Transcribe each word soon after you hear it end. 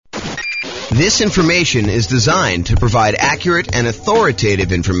This information is designed to provide accurate and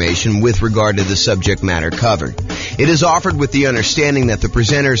authoritative information with regard to the subject matter covered. It is offered with the understanding that the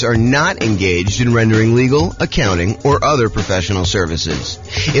presenters are not engaged in rendering legal, accounting, or other professional services.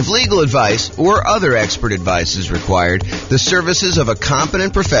 If legal advice or other expert advice is required, the services of a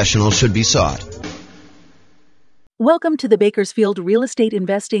competent professional should be sought. Welcome to the Bakersfield Real Estate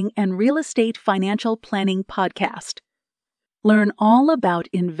Investing and Real Estate Financial Planning Podcast. Learn all about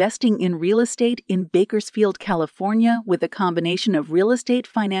investing in real estate in Bakersfield, California, with a combination of real estate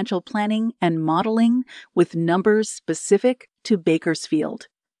financial planning and modeling with numbers specific to Bakersfield.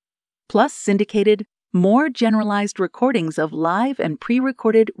 Plus syndicated, more generalized recordings of live and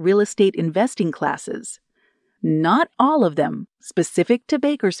pre-recorded real estate investing classes. Not all of them specific to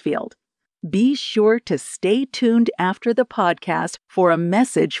Bakersfield. Be sure to stay tuned after the podcast for a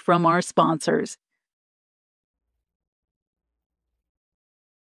message from our sponsors.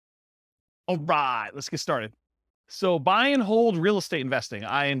 All right, let's get started. So buy and hold real estate investing.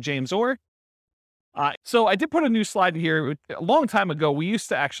 I am James Orr. So I did put a new slide here. A long time ago, we used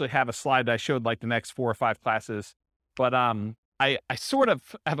to actually have a slide that I showed like the next 4 or 5 classes. But I sort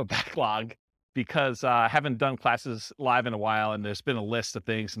of have a backlog because I haven't done classes live in a while. And there's been a list of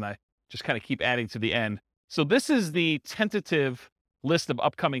things and I just kind of keep adding to the end. So this is the tentative list of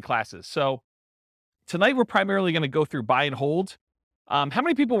upcoming classes. So tonight, we're primarily going to go through buy and hold. How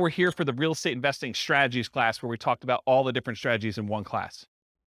many people were here for the real estate investing strategies class where we talked about all the different strategies in one class?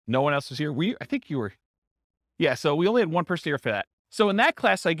 No one else was here? I think you were. Yeah, so we only had one person here for that. So in that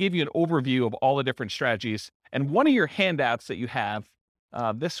class, I gave you an overview of all the different strategies. And one of your handouts that you have,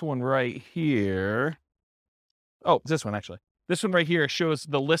 this one right here. Oh, this one actually. This one right here shows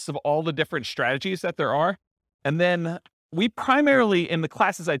the list of all the different strategies that there are. And then we primarily, in the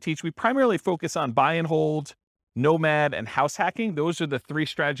classes I teach, we primarily focus on buy and hold, nomad, and house hacking. Those are the 3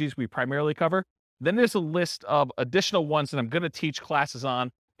 strategies we primarily cover. Then there's a list of additional ones that I'm going to teach classes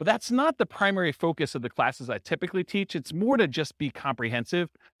on, but that's not the primary focus of the classes I typically teach. It's more to just be comprehensive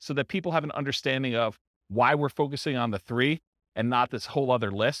so that people have an understanding of why we're focusing on the 3 and not this whole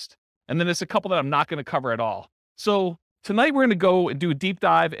other list. And then there's a couple that I'm not going to cover at all. So tonight we're going to go and do a deep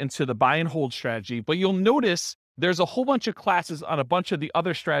dive into the buy and hold strategy, but you'll notice there's a whole bunch of classes on a bunch of the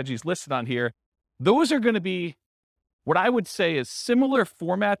other strategies listed on here. Those are going to be what I would say is similar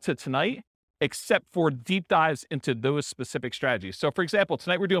format to tonight, except for deep dives into those specific strategies. So for example,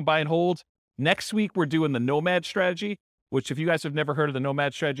 tonight we're doing buy and hold. Next week, we're doing the nomad strategy, which if you guys have never heard of the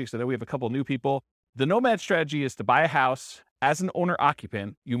nomad strategy, because I know we have a couple of new people, the nomad strategy is to buy a house as an owner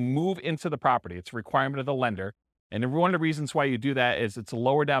occupant. You move into the property. It's a requirement of the lender. And one of the reasons why you do that is it's a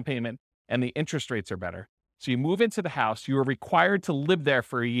lower down payment and the interest rates are better. So you move into the house, you are required to live there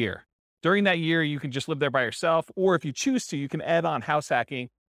for a year. During that year, you can just live there by yourself, or if you choose to, you can add on house hacking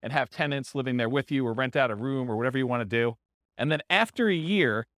and have tenants living there with you or rent out a room or whatever you want to do. And then after a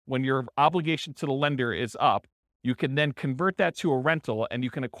year, when your obligation to the lender is up, you can then convert that to a rental and you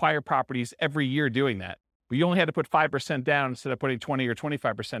can acquire properties every year doing that. But you only had to put 5% down instead of putting 20 or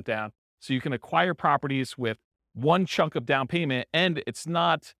 25% down. So you can acquire properties with one chunk of down payment, and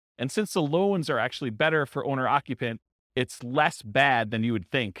since the loans are actually better for owner occupant, it's less bad than you would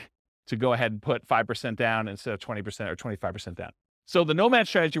think to go ahead and put 5% down instead of 20% or 25% down. So the nomad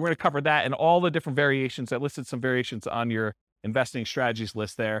strategy, we're going to cover that and all the different variations. I listed some variations on your investing strategies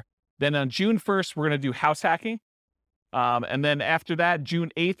list there. Then on June 1st, we're going to do house hacking. And then after that,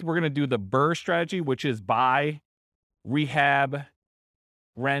 June 8th, we're going to do the BRRRR strategy, which is buy, rehab,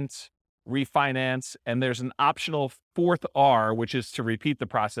 rent, refinance. And there's an optional 4th R, which is to repeat the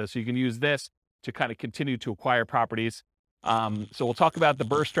process. So you can use this to kind of continue to acquire properties. So we'll talk about the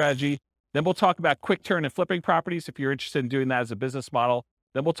BRRRR strategy. Then we'll talk about quick turn and flipping properties if you're interested in doing that as a business model.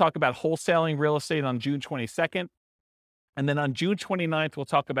 Then we'll talk about wholesaling real estate on June 22nd. And then on June 29th, we'll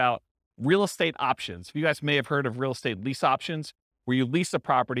talk about real estate options. You guys may have heard of real estate lease options, where you lease a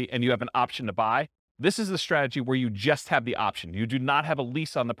property and you have an option to buy. This is the strategy where you just have the option. You do not have a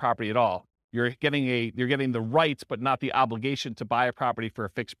lease on the property at all. You're getting the rights, but not the obligation to buy a property for a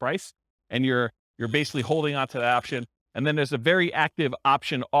fixed price. And you're basically holding on to that option. And then there's a very active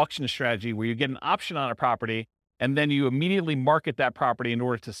option auction strategy where you get an option on a property and then you immediately market that property in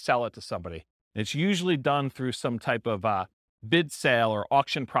order to sell it to somebody. And it's usually done through some type of bid sale or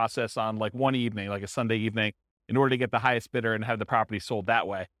auction process on like one evening, like a Sunday evening, in order to get the highest bidder and have the property sold that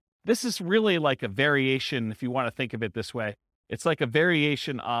way. This is really like a variation, if you want to think of it this way. It's like a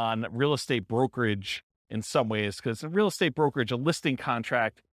variation on real estate brokerage in some ways, because a real estate brokerage, a listing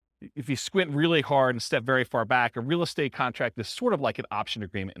contract, if you squint really hard and step very far back, a real estate contract is sort of like an option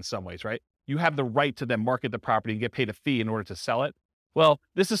agreement in some ways, right? You have the right to then market the property and get paid a fee in order to sell it. Well,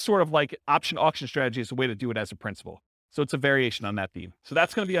 this is sort of like option auction strategy is a way to do it as a principal. So it's a variation on that theme. So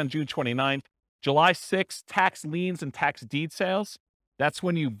that's going to be on June 29th. July 6th, tax liens and tax deed sales. That's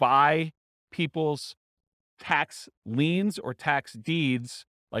when you buy people's tax liens or tax deeds.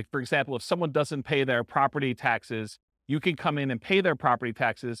 Like, for example, if someone doesn't pay their property taxes, you can come in and pay their property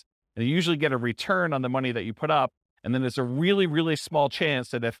taxes, and you usually get a return on the money that you put up. And then there's a really, really small chance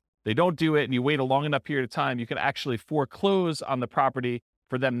that if they don't do it and you wait a long enough period of time, you can actually foreclose on the property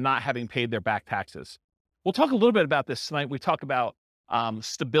for them not having paid their back taxes. We'll talk a little bit about this tonight. We talk about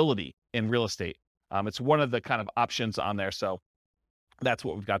stability in real estate. It's one of the kind of options on there. So that's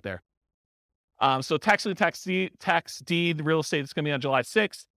what we've got there. So tax lien, tax deed, real estate is going to be on July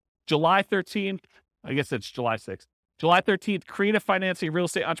 6th. July 13th, I guess it's July 6th. July 13th, creative financing, real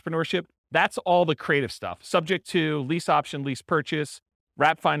estate entrepreneurship. That's all the creative stuff. Subject to lease option, lease purchase,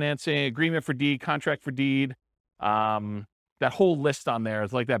 wrap financing, agreement for deed, contract for deed. That whole list on there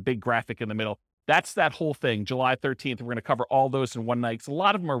is like that big graphic in the middle. That's that whole thing. July 13th, we're going to cover all those in one night. 'Cause a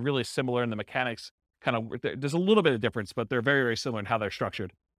lot of them are really similar in the mechanics. There's a little bit of difference, but they're very, very similar in how they're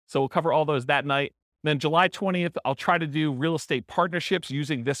structured. So we'll cover all those that night. Then July 20th, I'll try to do real estate partnerships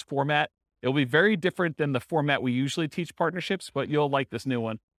using this format. It'll be very different than the format we usually teach partnerships, but you'll like this new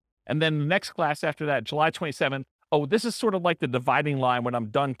one. And then the next class after that, July 27th. Oh, this is sort of like the dividing line when I'm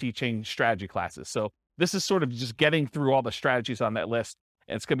done teaching strategy classes. So this is sort of just getting through all the strategies on that list.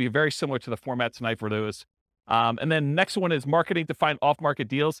 And it's going to be very similar to the format tonight for those. And then next one is marketing to find off-market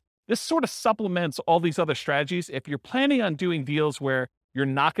deals. This sort of supplements all these other strategies. If you're planning on doing deals where you're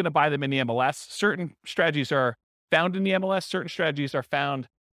not going to buy them in the MLS, certain strategies are found in the MLS. Certain strategies are found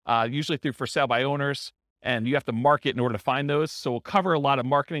usually through for sale by owners, and you have to market in order to find those. So we'll cover a lot of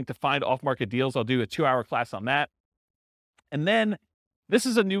marketing to find off-market deals. I'll do a 2-hour class on that. And then this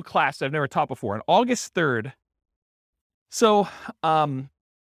is a new class I've never taught before. On August 3rd, so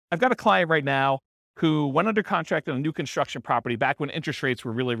I've got a client right now who went under contract on a new construction property back when interest rates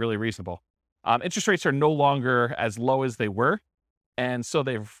were really, really reasonable. Interest rates are no longer as low as they were. And so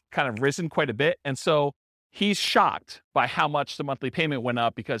they've kind of risen quite a bit. And so he's shocked by how much the monthly payment went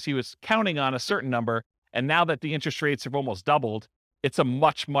up because he was counting on a certain number. And now that the interest rates have almost doubled, it's a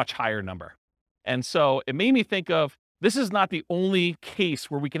much, much higher number. And so it made me think of, this is not the only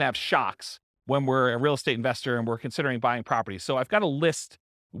case where we can have shocks when we're a real estate investor and we're considering buying properties. So I've got a list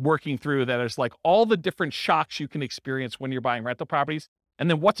working through that is like all the different shocks you can experience when you're buying rental properties and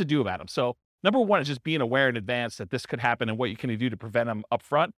then what to do about them. So number one is just being aware in advance that this could happen and what you can do to prevent them up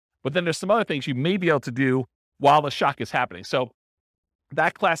front. But then there's some other things you may be able to do while the shock is happening. So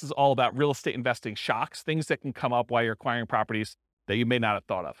that class is all about real estate investing shocks, things that can come up while you're acquiring properties that you may not have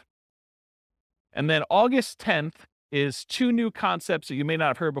thought of. And then August 10th is 2 new concepts that you may not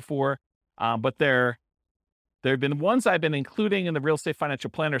have heard before, but there have been ones I've been including in the Real Estate Financial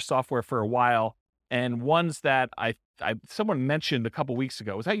Planner software for a while, and ones that someone mentioned a couple weeks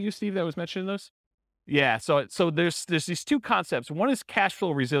ago. Was that you, Steve, that was mentioning those? Yeah. So there's these 2 concepts. One is cash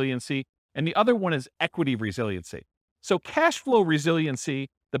flow resiliency, and the other one is equity resiliency. So cash flow resiliency,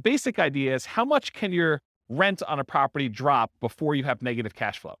 the basic idea is how much can your rent on a property drop before you have negative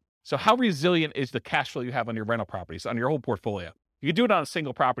cash flow? So how resilient is the cash flow you have on your rental properties, on your whole portfolio? You can do it on a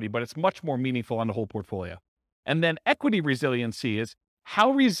single property, but it's much more meaningful on the whole portfolio. And then equity resiliency is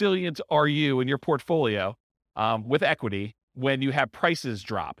how resilient are you in your portfolio with equity when you have prices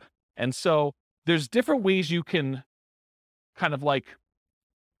drop? And so there's different ways you can kind of like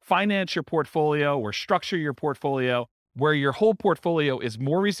finance your portfolio or structure your portfolio where your whole portfolio is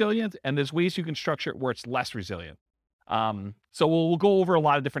more resilient, and there's ways you can structure it where it's less resilient. So we'll go over a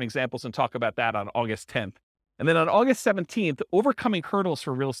lot of different examples and talk about that on August 10th. And then on August 17th, overcoming hurdles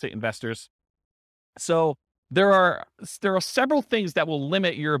for real estate investors. So there are several things that will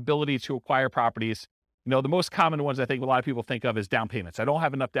limit your ability to acquire properties. You know, the most common ones I think a lot of people think of is down payments. I don't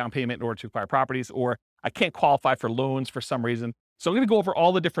have enough down payment in order to acquire properties, or I can't qualify for loans for some reason. So I'm going to go over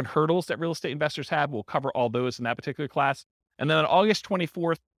all the different hurdles that real estate investors have. We'll cover all those in that particular class. And then on August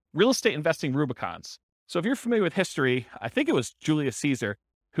 24th, real estate investing Rubicons. So if you're familiar with history, I think it was Julius Caesar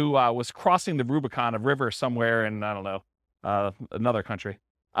who was crossing the Rubicon, a river somewhere in, I don't know, another country.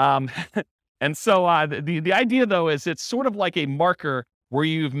 And so the idea, though, is it's sort of like a marker where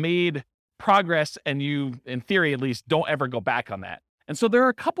you've made progress and you, in theory at least, don't ever go back on that. And so there are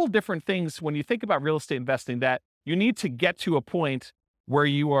a couple different things when you think about real estate investing that you need to get to a point where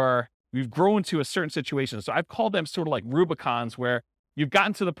you've grown to a certain situation. So I've called them sort of like Rubicons, where you've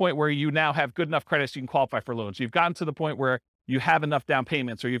gotten to the point where you now have good enough credit so you can qualify for loans. You've gotten to the point where you have enough down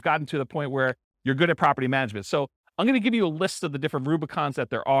payments, or you've gotten to the point where you're good at property management. So I'm going to give you a list of the different Rubicons that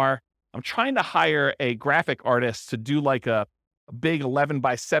there are. I'm trying to hire a graphic artist to do like a a big 11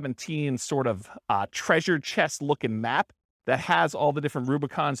 by 17 sort of treasure chest looking map that has all the different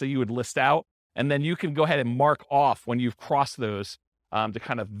Rubicons that you would list out. And then you can go ahead and mark off when you've crossed those to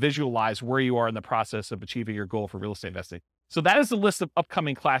kind of visualize where you are in the process of achieving your goal for real estate investing. So that is the list of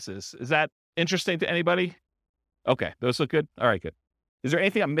upcoming classes. Is that interesting to anybody? Okay, those look good. All right, good. Is there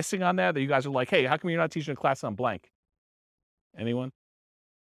anything I'm missing on there that you guys are like, hey, how come you're not teaching a class on blank? Anyone?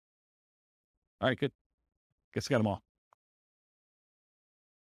 All right, good. Guess I got them all.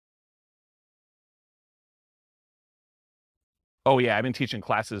 Oh yeah, I've been teaching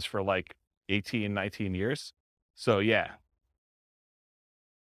classes for like 18, 19 years. So yeah.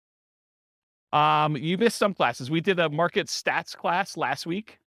 You missed some classes. We did a market stats class last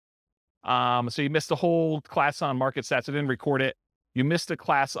week. So you missed a whole class on market stats. I didn't record it. You missed a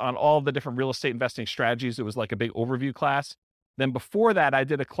class on all the different real estate investing strategies. It was like a big overview class. Then before that, I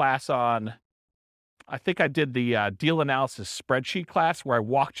did a class on, I think I did the deal analysis spreadsheet class where I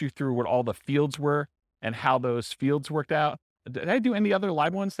walked you through what all the fields were and how those fields worked out. Did I do any other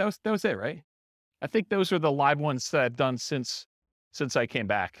live ones? That was it, right? I think those are the live ones that I've done since I came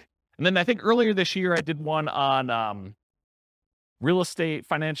back. And then I think earlier this year, I did one on real estate,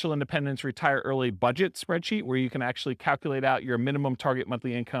 financial independence, retire early budget spreadsheet, where you can actually calculate out your minimum target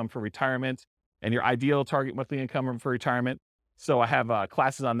monthly income for retirement and your ideal target monthly income for retirement. So I have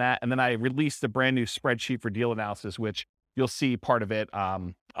classes on that. And then I released a brand new spreadsheet for deal analysis, which you'll see part of it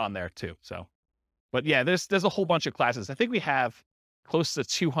on there too. So, but yeah, there's a whole bunch of classes. I think we have close to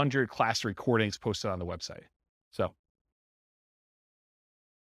 200 class recordings posted on the website. So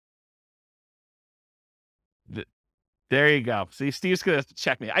there you go. See, Steve's going to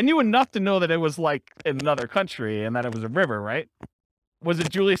check me. I knew enough to know that it was like in another country and that it was a river, right? Was it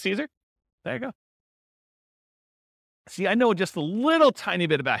Julius Caesar? There you go. See, I know just a little tiny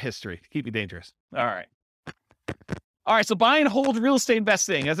bit about history to keep you dangerous. All right. All right, so buy and hold real estate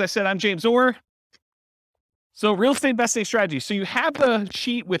investing. As I said, I'm James Orr. So real estate investing strategies. So you have the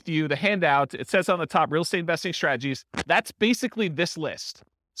sheet with you, the handout. It says on the top, real estate investing strategies. That's basically this list.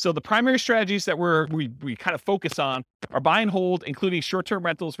 So the primary strategies that we kind of focus on are buy and hold, including short-term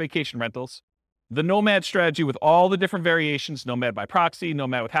rentals, vacation rentals, the nomad strategy with all the different variations, nomad by proxy,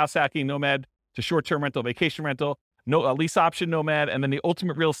 nomad with house hacking, nomad to short-term rental, vacation rental, lease option nomad, and then the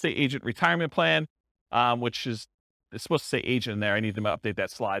ultimate real estate agent retirement plan, which is it's supposed to say agent in there. I need to update that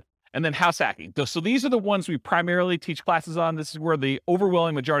slide. And then house hacking. So these are the ones we primarily teach classes on. This is where the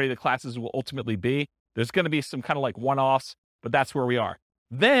overwhelming majority of the classes will ultimately be. There's going to be some kind of like one-offs, but that's where we are.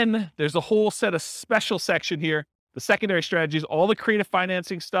 Then there's a whole set of special section here, the secondary strategies, all the creative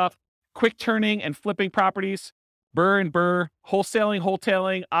financing stuff, quick turning and flipping properties, BRRRR and BRRRR,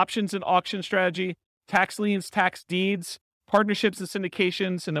 wholetailing, options and auction strategy, tax liens, tax deeds, partnerships and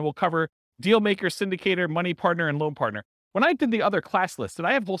syndications, and then we'll cover deal maker, syndicator, money partner, and loan partner. When I did the other class list, did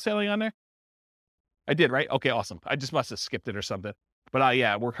I have wholesaling on there? I did, right? Okay, awesome. I just must have skipped it or something. But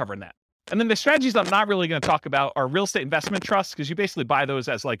yeah, we're covering that. And then the strategies I'm not really going to talk about are real estate investment trusts, because you basically buy those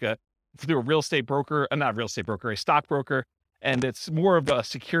as like through a real estate broker, not a real estate broker, a stockbroker. And it's more of a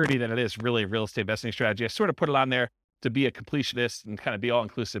security than it is really a real estate investing strategy. I sort of put it on there to be a completionist and kind of be all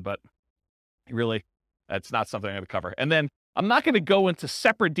inclusive, but really, that's not something I'm going to cover. And then I'm not going to go into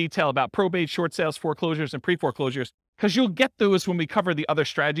separate detail about probate, short sales, foreclosures, and pre-foreclosures, because you'll get those when we cover the other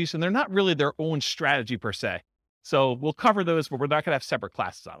strategies, and they're not really their own strategy per se. So we'll cover those, but we're not going to have separate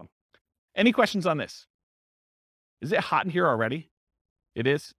classes on them. Any questions on this? Is it hot in here already? It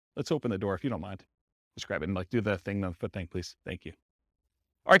is? Let's open the door if you don't mind. Just grab it and do the thing, the foot thing, please. Thank you.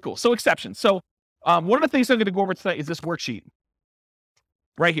 All right, cool. So exceptions. So one of the things I'm going to go over tonight is this worksheet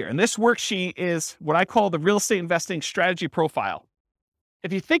right here. And this worksheet is what I call the real estate investing strategy profile.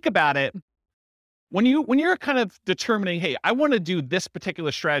 If you think about it, when you're kind of determining, hey, I want to do this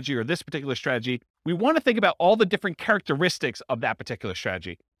particular strategy or this particular strategy, we want to think about all the different characteristics of that particular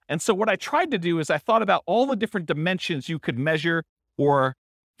strategy. And so what I tried to do is I thought about all the different dimensions you could measure or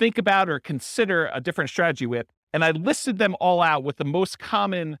think about or consider a different strategy with. And I listed them all out with the most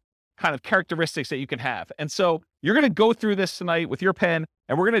common kind of characteristics that you can have. And so you're going to go through this tonight with your pen,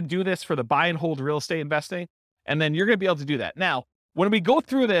 and we're going to do this for the buy and hold real estate investing. And then you're going to be able to do that. Now, when we go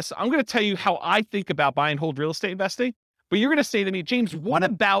through this, I'm going to tell you how I think about buy and hold real estate investing, but you're going to say to me, James, what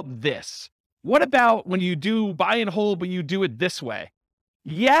about this? What about when you do buy and hold, but you do it this way?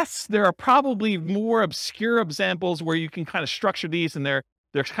 Yes, there are probably more obscure examples where you can kind of structure these, and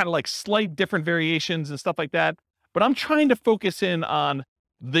there's kind of like slight different variations and stuff like that. But I'm trying to focus in on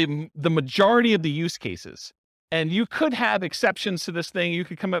the majority of the use cases. And you could have exceptions to this thing. You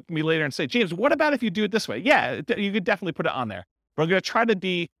could come up to me later and say, James, what about if you do it this way? Yeah, you could definitely put it on there. But I'm going to try to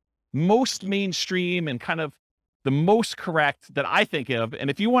be most mainstream and kind of the most correct that I think of. And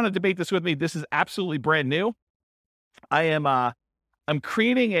if you want to debate this with me, this is absolutely brand new. I'm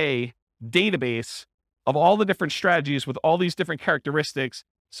creating a database of all the different strategies with all these different characteristics,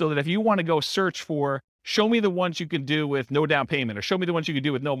 so that if you want to go search for, show me the ones you could do with no down payment, or show me the ones you could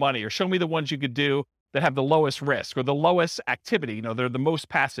do with no money, or show me the ones you could do that have the lowest risk or the lowest activity, they're the most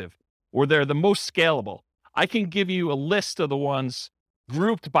passive or they're the most scalable. I can give you a list of the ones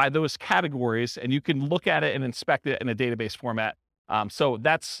grouped by those categories, and you can look at it and inspect it in a database format. So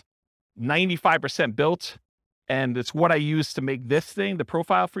that's 95% built, and it's what I use to make this thing, the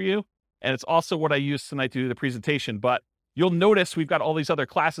profile for you. And it's also what I use tonight to do the presentation. But you'll notice we've got all these other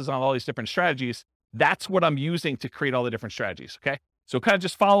classes on all these different strategies. That's what I'm using to create all the different strategies, okay? So kind of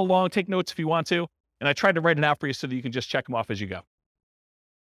just follow along, take notes if you want to. And I tried to write it out for you so that you can just check them off as you go.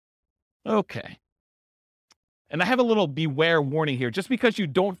 Okay. And I have a little beware warning here. Just because you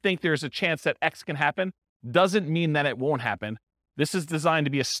don't think there's a chance that X can happen doesn't mean that it won't happen. This is designed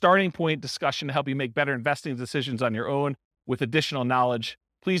to be a starting point discussion to help you make better investing decisions on your own with additional knowledge.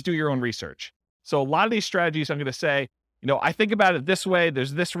 Please do your own research. So a lot of these strategies, I'm going to say, I think about it this way,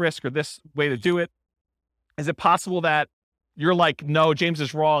 there's this risk or this way to do it. Is it possible that you're like, no, James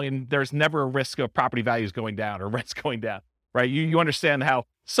is wrong, and there's never a risk of property values going down or rents going down, right? You understand how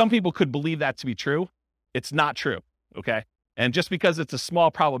some people could believe that to be true. It's not true, okay? And just because it's a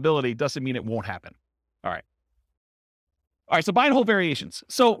small probability doesn't mean it won't happen. All right, so buy and hold variations.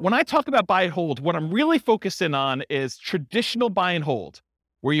 So when I talk about buy and hold, what I'm really focusing on is traditional buy and hold,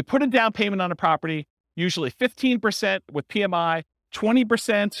 where you put a down payment on a property, usually 15% with PMI,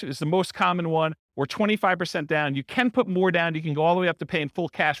 20% is the most common one, or 25% down. You can put more down. You can go all the way up to paying full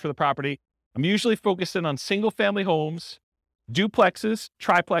cash for the property. I'm usually focusing on single family homes, duplexes,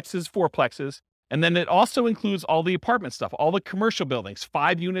 triplexes, fourplexes, and then it also includes all the apartment stuff, all the commercial buildings,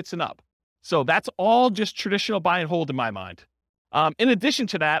 5 units and up. So that's all just traditional buy and hold in my mind. In addition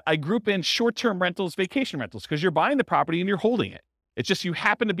to that, I group in short-term rentals, vacation rentals, because you're buying the property and you're holding it. It's just you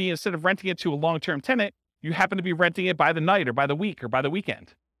happen to be, instead of renting it to a long-term tenant, you happen to be renting it by the night or by the week or by the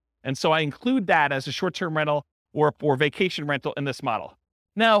weekend. And so I include that as a short-term rental or vacation rental in this model.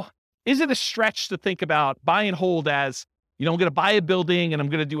 Now, is it a stretch to think about buy and hold as, I'm going to buy a building and I'm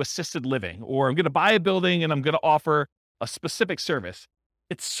going to do assisted living, or I'm going to buy a building and I'm going to offer a specific service?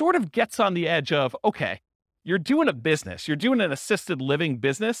 It sort of gets on the edge of, okay, you're doing a business, you're doing an assisted living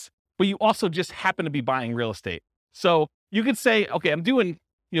business, but you also just happen to be buying real estate. So you could say, okay, I'm doing,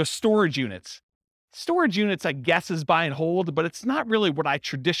 storage units. Storage units, I guess, is buy and hold, but it's not really what I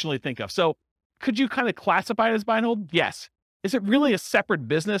traditionally think of. So could you kind of classify it as buy and hold? Yes. Is it really a separate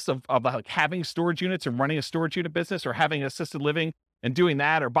business of like having storage units and running a storage unit business, or having assisted living and doing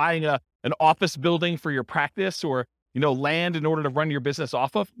that, or buying an office building for your practice, or land in order to run your business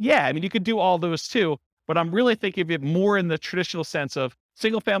off of? Yeah, you could do all those too, but I'm really thinking of it more in the traditional sense of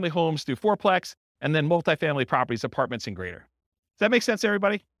single family homes through fourplex, and then multifamily properties, apartments, and greater. Does that make sense,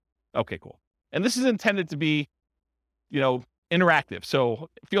 everybody? Okay, cool. And this is intended to be, interactive. So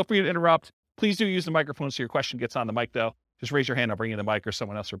feel free to interrupt. Please do use the microphone so your question gets on the mic, though. Just raise your hand. I'll bring you the mic, or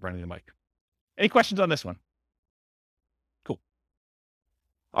someone else will bring you the mic. Any questions on this one? Cool.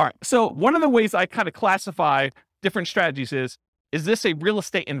 All right. So one of the ways I kind of classify different strategies is this a real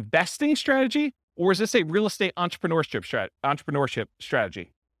estate investing strategy, or is this a real estate entrepreneurship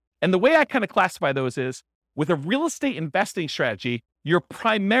strategy? And the way I kind of classify those is, with a real estate investing strategy, you're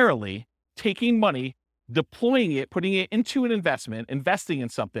primarily taking money, deploying it, putting it into an investment, investing in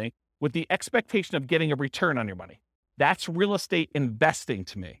something with the expectation of getting a return on your money. That's real estate investing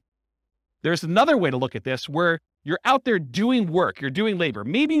to me. There's another way to look at this where you're out there doing work, you're doing labor.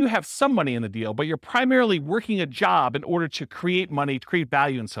 Maybe you have some money in the deal, but you're primarily working a job in order to create money, to create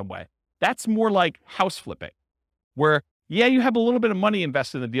value in some way. That's more like house flipping, where, yeah, you have a little bit of money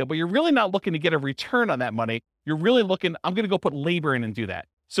invested in the deal, but you're really not looking to get a return on that money. You're really looking, I'm going to go put labor in and do that.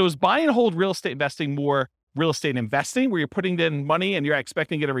 So is buy and hold real estate investing more real estate investing, where you're putting in money and you're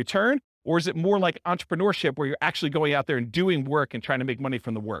expecting to get a return? Or is it more like entrepreneurship, where you're actually going out there and doing work and trying to make money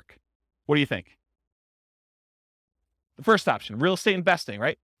from the work? What do you think? The first option, real estate investing,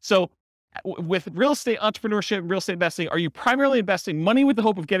 right? So with real estate entrepreneurship, real estate investing, are you primarily investing money with the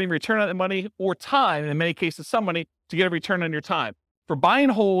hope of getting a return on that money, or time, in many cases some money, to get a return on your time? For buy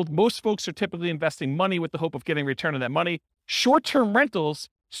and hold, most folks are typically investing money with the hope of getting a return on that money. Short-term rentals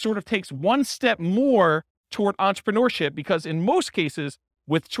sort of takes one step more toward entrepreneurship, because in most cases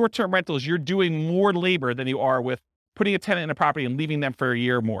with short-term rentals, you're doing more labor than you are with putting a tenant in a property and leaving them for a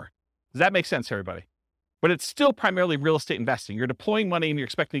year or more. Does that make sense, everybody? But it's still primarily real estate investing. You're deploying money and you're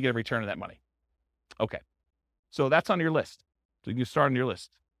expecting to get a return on that money. Okay. So that's on your list. So you can start on your list.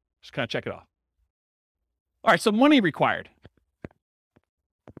 Just kind of check it off. All right, so money required.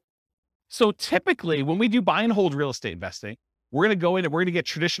 So typically when we do buy and hold real estate investing, we're going to go in and we're going to get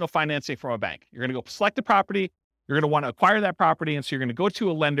traditional financing from a bank. You're going to go select a property. You're going to want to acquire that property. And so you're going to go to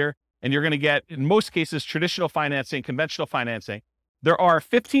a lender and you're going to get, in most cases, traditional financing, conventional financing. There are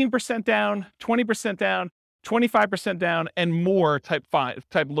 15% down, 20% down, 25% down, and more type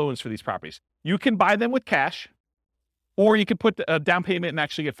loans for these properties. You can buy them with cash, or you can put a down payment and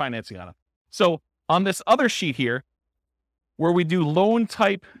actually get financing on them. So on this other sheet here, where we do loan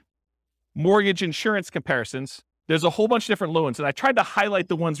type mortgage insurance comparisons, there's a whole bunch of different loans. And I tried to highlight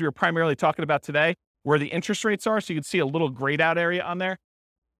the ones we were primarily talking about today, where the interest rates are. So you can see a little grayed out area on there.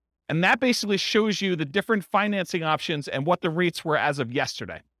 And that basically shows you the different financing options and what the rates were as of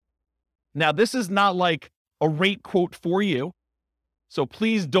yesterday. Now, this is not like a rate quote for you. So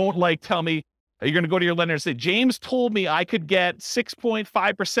please don't tell me you're going to go to your lender and say, James told me I could get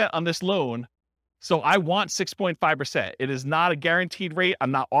 6.5% on this loan, so I want 6.5%. It is not a guaranteed rate. I'm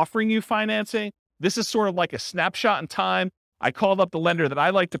not offering you financing. This is sort of like a snapshot in time. I called up the lender that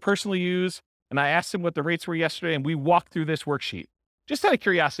I like to personally use, and I asked him what the rates were yesterday, and we walked through this worksheet. Just out of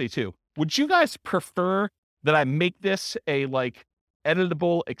curiosity too, would you guys prefer that I make this a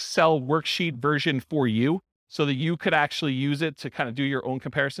editable Excel worksheet version for you so that you could actually use it to kind of do your own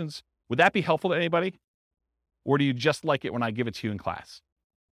comparisons? Would that be helpful to anybody? Or do you just like it when I give it to you in class?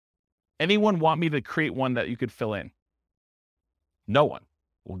 Anyone want me to create one that you could fill in? No one.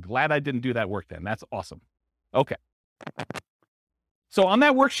 Well, glad I didn't do that work then. That's awesome. Okay. So on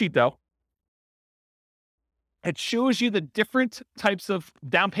that worksheet though, it shows you the different types of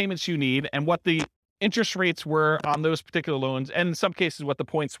down payments you need and what the interest rates were on those particular loans, and in some cases what the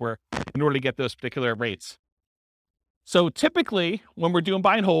points were in order to get those particular rates. So typically when we're doing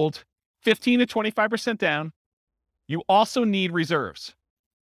buy and hold, 15 to 25% down, you also need reserves.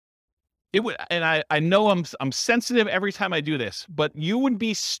 It would, and I know I'm sensitive every time I do this, but you would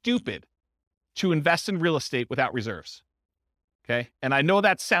be stupid to invest in real estate without reserves. Okay? And I know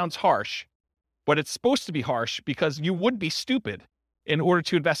that sounds harsh, but it's supposed to be harsh because you would be stupid in order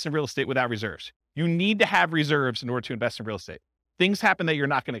to invest in real estate without reserves. You need to have reserves in order to invest in real estate. Things happen that you're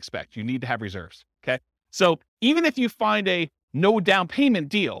not going to expect. You need to have reserves. Okay? So even if you find a no down payment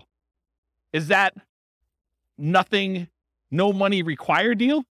deal, is that nothing, no money required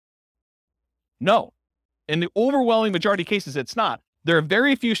deal? No. In the overwhelming majority of cases, it's not. There are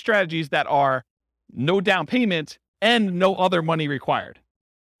very few strategies that are no down payment and no other money required.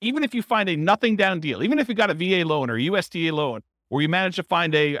 Even if you find a nothing down deal, even if you got a VA loan or USDA loan, or you manage to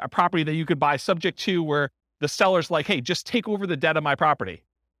find a property that you could buy subject to where the seller's like, hey, just take over the debt of my property.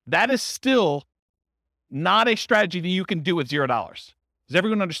 That is still not a strategy that you can do with $0. Does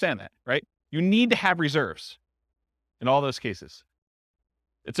everyone understand that, right? You need to have reserves in all those cases.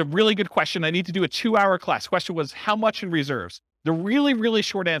 It's a really good question. I need to do a 2-hour class. Question was, how much in reserves? The really, really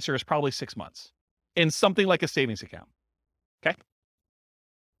short answer is probably 6 months in something like a savings account. Okay.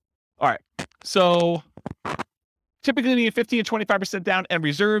 All right. So typically you need 15 to 25% down and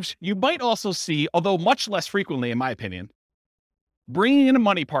reserves. You might also see, although much less frequently, in my opinion, bringing in a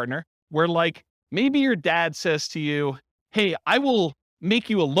money partner where maybe your dad says to you, hey, I will make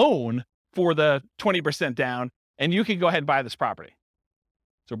you a loan for the 20% down and you can go ahead and buy this property.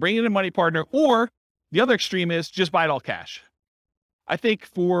 So bring in a money partner, or the other extreme is just buy it all cash. I think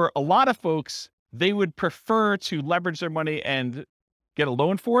for a lot of folks, they would prefer to leverage their money and get a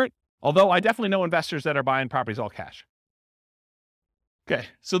loan for it. Although I definitely know investors that are buying properties all cash. Okay,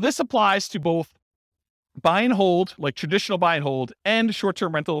 so this applies to both buy and hold, like traditional buy and hold, and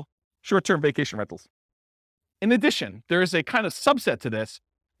short-term vacation rentals. In addition, there is a kind of subset to this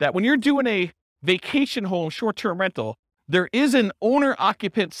that when you're doing a vacation home short-term rental, there is an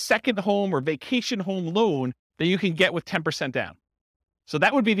owner-occupant second home or vacation home loan that you can get with 10% down. So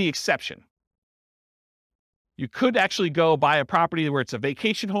that would be the exception. You could actually go buy a property where it's a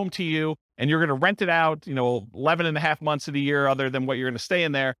vacation home to you and you're going to rent it out, 11 and a half months of the year other than what you're going to stay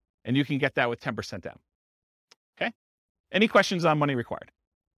in there, and you can get that with 10% down. Okay? Any questions on money required?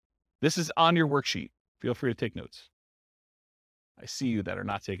 This is on your worksheet. Feel free to take notes. I see you that are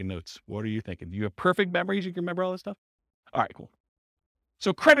not taking notes. What are you thinking? Do you have perfect memories? You can remember all this stuff? All right, cool.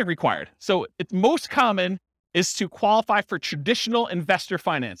 So credit required. So it's most common is to qualify for traditional investor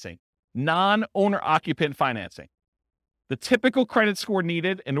financing, non-owner occupant financing. The typical credit score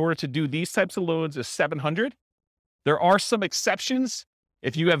needed in order to do these types of loans is 700. There are some exceptions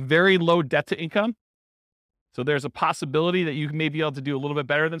if you have very low debt to income. So there's a possibility that you may be able to do a little bit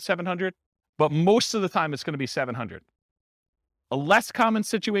better than 700, but most of the time it's going to be 700. A less common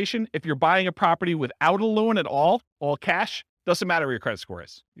situation, if you're buying a property without a loan at all cash, doesn't matter what your credit score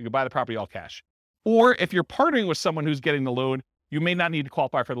is. You can buy the property all cash. Or if you're partnering with someone who's getting the loan, you may not need to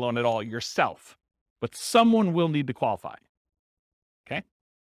qualify for the loan at all yourself, but someone will need to qualify. Okay?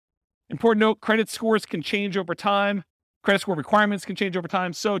 Important note, credit scores can change over time. Credit score requirements can change over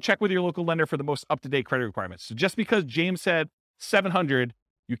time. So check with your local lender for the most up-to-date credit requirements. So just because James said 700,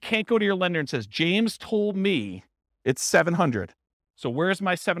 you can't go to your lender and says, James told me it's 700. So where's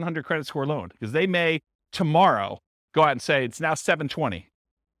my 700 credit score loan? Because they may tomorrow go out and say it's now 720.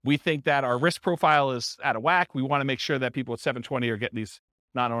 We think that our risk profile is out of whack. We want to make sure that people at 720 are getting these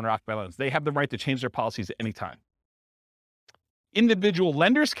non-owner occupied loans. They have the right to change their policies at any time. Individual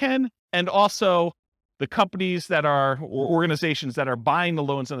lenders can, and also the companies that are, or organizations that are buying the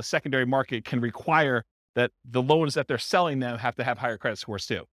loans in the secondary market can require that the loans that they're selling them have to have higher credit scores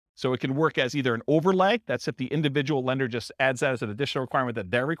too. So it can work as either an overlay, that's if the individual lender just adds that as an additional requirement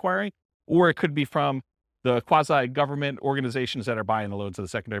that they're requiring, or it could be from the quasi-government organizations that are buying the loans in the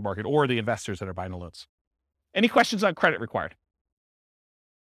secondary market or the investors that are buying the loans. Any questions on credit required?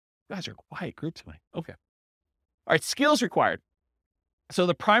 You guys are a quiet group tonight. Okay. All right, skills required. So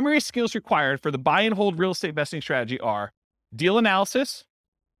the primary skills required for the buy and hold real estate investing strategy are deal analysis.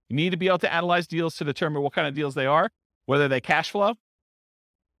 You need to be able to analyze deals to determine what kind of deals they are, whether they cash flow,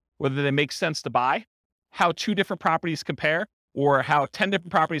 whether they make sense to buy, how 2 different properties compare, or how 10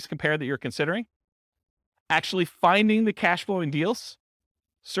 different properties compare that you're considering. Actually finding the cash flowing deals,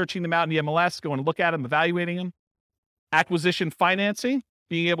 searching them out in the MLS, going to look at them, evaluating them. Acquisition financing,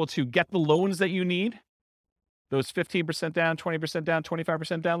 being able to get the loans that you need, those 15% down, 20% down,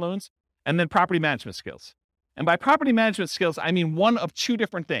 25% down loans, and then property management skills. And by property management skills, I mean one of 2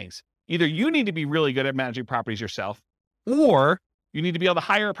 different things. Either you need to be really good at managing properties yourself, or you need to be able to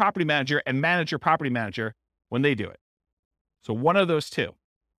hire a property manager and manage your property manager when they do it. So one of those 2.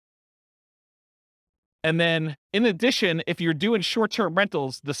 And then in addition, if you're doing short-term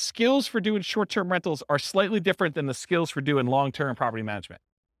rentals, the skills for doing short-term rentals are slightly different than the skills for doing long-term property management.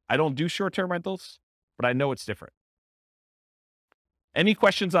 I don't do short-term rentals, but I know it's different. Any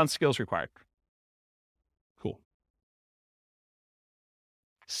questions on skills required? Cool.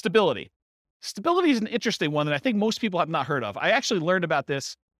 Stability. Stability is an interesting one that I think most people have not heard of. I actually learned about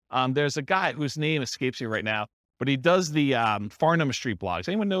this. There's a guy whose name escapes me right now, but he does the Farnham Street blogs.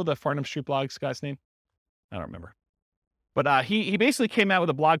 Anyone know the Farnham Street blogs guy's name? I don't remember. But he basically came out with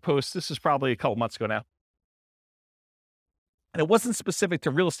a blog post. This is probably a couple months ago now. And it wasn't specific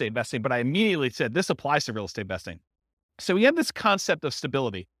to real estate investing, but I immediately said, this applies to real estate investing. So we have this concept of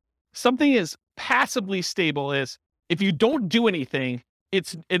stability. Something is passively stable is if you don't do anything,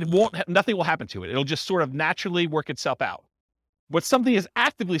 nothing will happen to it. It'll just sort of naturally work itself out. But something is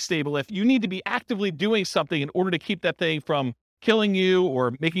actively stable if you need to be actively doing something in order to keep that thing from killing you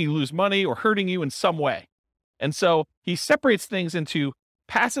or making you lose money or hurting you in some way. And so he separates things into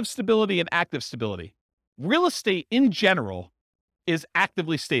passive stability and active stability. Real estate in general is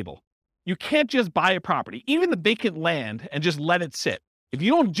actively stable. You can't just buy a property, even the vacant land, and just let it sit. If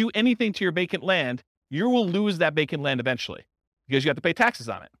you don't do anything to your vacant land, you will lose that vacant land eventually because you have to pay taxes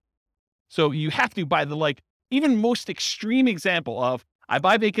on it. So you have to, by the even most extreme example of, I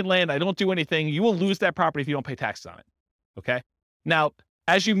buy vacant land, I don't do anything, you will lose that property if you don't pay taxes on it. Okay? Now,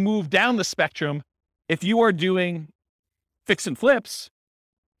 as you move down the spectrum, if you are doing fix and flips,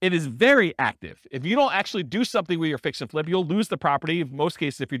 it is very active. If you don't actually do something with your fix and flip, you'll lose the property. In most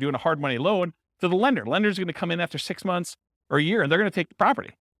cases, if you're doing a hard money loan, to the lender. Lender's going to come in after 6 months or a year, and they're going to take the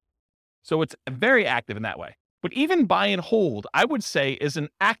property. So it's very active in that way. But even buy and hold, I would say, is an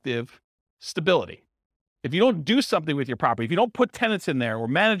active stability. If you don't do something with your property, if you don't put tenants in there or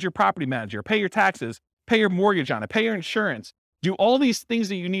manage your property manager, pay your taxes, pay your mortgage on it, pay your insurance, do all these things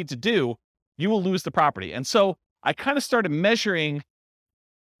that you need to do, you will lose the property. And so I kind of started measuring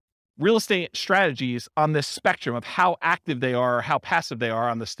real estate strategies on this spectrum of how active they are or how passive they are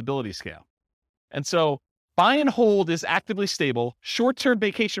on the stability scale. And so buy and hold is actively stable. Short-term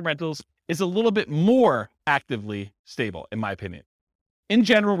vacation rentals is a little bit more actively stable, in my opinion. In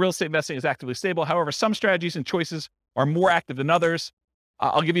general, real estate investing is actively stable. However, some strategies and choices are more active than others.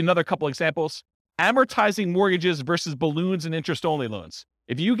 I'll give you another couple examples. Amortizing mortgages versus balloons and interest-only loans.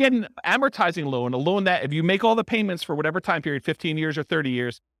 If you get an amortizing loan, a loan that if you make all the payments for whatever time period, 15 years or 30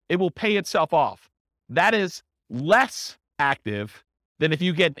 years, it will pay itself off. That is less active than if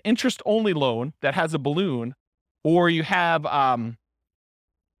you get an interest-only loan that has a balloon, or you have, well,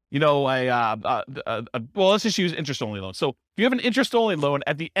 let's just use interest-only loan. So if you have an interest-only loan,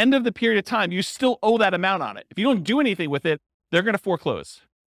 at the end of the period of time, you still owe that amount on it. If you don't do anything with it, they're going to foreclose.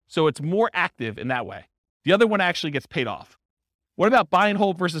 So it's more active in that way. The other one actually gets paid off. What about buy and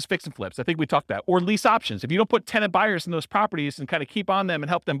hold versus fix and flips? I think we talked about, or lease options. If you don't put tenant buyers in those properties and kind of keep on them and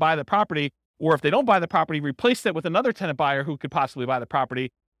help them buy the property, Or if they don't buy the property, replace it with another tenant buyer who could possibly buy the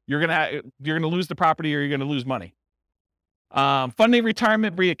property. You're gonna lose the property, or you're gonna lose money. Funding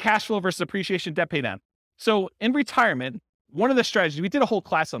retirement via cash flow versus appreciation, debt pay down. So in retirement, one of the strategies, we did a whole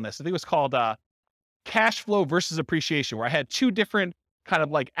class on this. I think it was called cash flow versus appreciation, where I had two different kind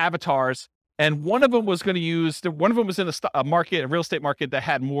of like avatars, and one of them was going to one of them was in a market, a real estate market that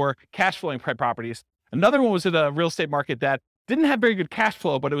had more cash flowing properties. Another one was in a real estate market that didn't have very good cash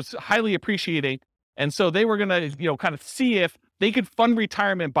flow, but it was highly appreciating. And so they were going to, kind of see if they could fund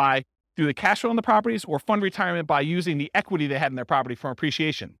retirement by through the cash flow on the properties, or fund retirement by using the equity they had in their property from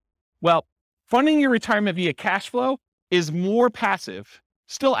appreciation. Well, funding your retirement via cash flow is more passive,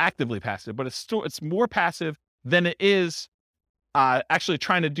 still actively passive, but it's more passive than it is actually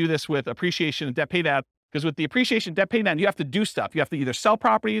trying to do this with appreciation and debt pay down. Because with the appreciation debt pay down, you have to do stuff. You have to either sell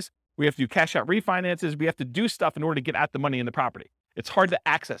properties, we have to do cash out refinances, we have to do stuff in order to get at the money in the property. It's hard to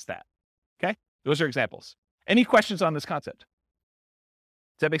access that. Okay, those are examples. Any questions on this concept?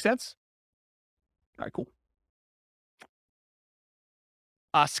 Does that make sense? All right, cool.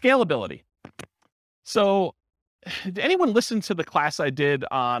 Scalability. So did anyone listen to the class I did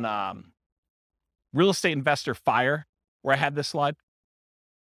on Real Estate Investor Fire, where I had this slide?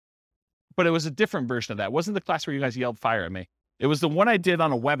 But it was a different version of that. It wasn't the class where you guys yelled fire at me. It was the one I did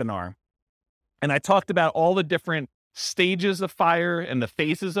on a webinar. And I talked about all the different stages of fire and the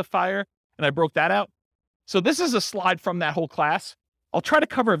phases of fire. And I broke that out. So this is a slide from that whole class. I'll try to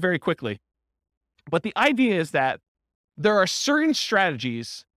cover it very quickly. But the idea is that there are certain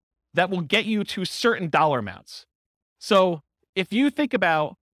strategies that will get you to certain dollar amounts. So if you think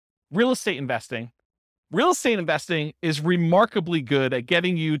about real estate investing is remarkably good at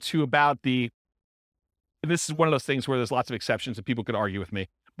getting you to about this is one of those things where there's lots of exceptions and people could argue with me,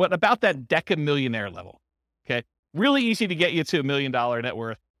 but about that deca-millionaire level. Okay. Really easy to get you to $1 million net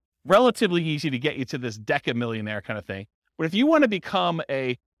worth, relatively easy to get you to this deca-millionaire kind of thing. But if you want to become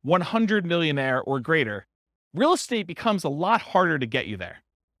a 100 millionaire or greater, real estate becomes a lot harder to get you there.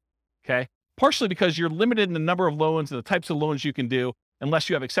 Okay. Partially because you're limited in the number of loans and the types of loans you can do unless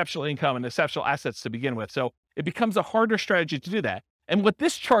you have exceptional income and exceptional assets to begin with. So it becomes a harder strategy to do that. And what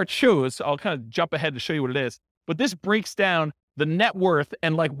this chart shows, I'll kind of jump ahead to show you what it is, but this breaks down the net worth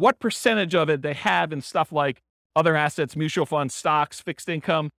and like what percentage of it they have in stuff like other assets, mutual funds, stocks, fixed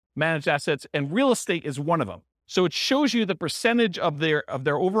income, managed assets, and real estate is one of them. So it shows you the percentage of their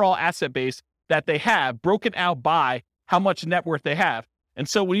overall asset base that they have broken out by how much net worth they have. And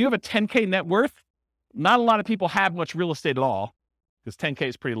so when you have a 10K net worth, not a lot of people have much real estate at all, because 10K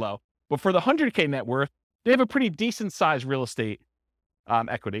is pretty low. But for the 100K net worth, they have a pretty decent sized real estate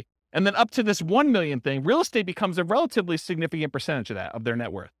equity. And then up to this 1 million thing, real estate becomes a relatively significant percentage of that, of their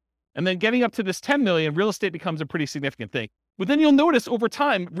net worth. And then getting up to this 10 million, real estate becomes a pretty significant thing. But then you'll notice over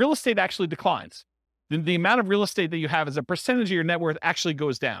time, real estate actually declines. The amount of real estate that you have as a percentage of your net worth actually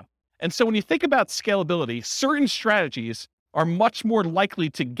goes down. And so when you think about scalability, certain strategies are much more likely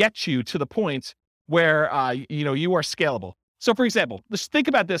to get you to the point where you are scalable. So for example, let's think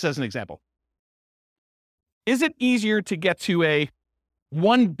about this as an example. Is it easier to get to a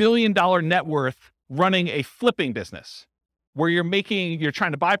 $1 billion net worth running a flipping business where you're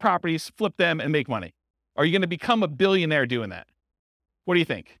trying to buy properties, flip them, and make money? Are you going to become a billionaire doing that? What do you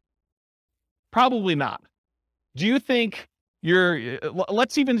think? Probably not. Do you think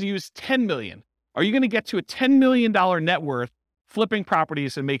let's even use 10 million. Are you going to get to a $10 million net worth flipping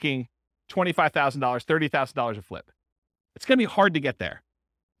properties and making $25,000, $30,000 a flip? It's going to be hard to get there.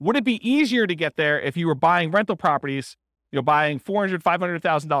 Would it be easier to get there if you were buying rental properties, buying $400,000,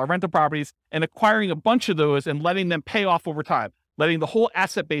 $500,000 rental properties and acquiring a bunch of those and letting them pay off over time, letting the whole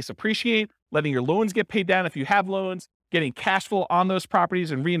asset base appreciate, letting your loans get paid down if you have loans, getting cash flow on those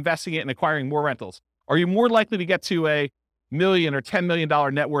properties and reinvesting it and acquiring more rentals? Are you more likely to get to a $1 million or $10 million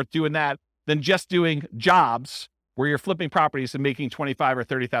net worth doing that than just doing jobs where you're flipping properties and making $25,000 or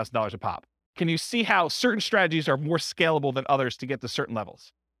 $30,000 a pop? Can you see how certain strategies are more scalable than others to get to certain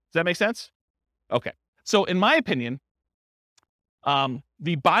levels? Does that make sense? Okay. So in my opinion,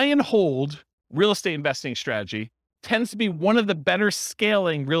 the buy and hold real estate investing strategy tends to be one of the better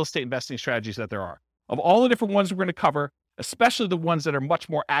scaling real estate investing strategies that there are. Of all the different ones we're going to cover, especially the ones that are much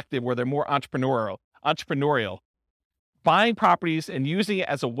more active, where they're more entrepreneurial, buying properties and using it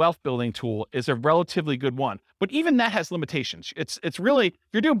as a wealth building tool is a relatively good one. But even that has limitations. It's really, if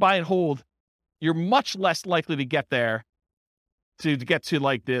you're doing buy and hold, you're much less likely to get there to get to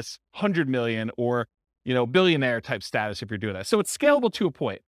like this 100 million or, billionaire type status if you're doing that. So it's scalable to a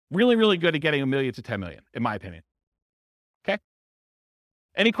point. Really, really good at getting 1 million to 10 million, in my opinion. Okay.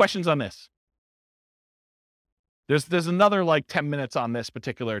 Any questions on this? There's another like 10 minutes on this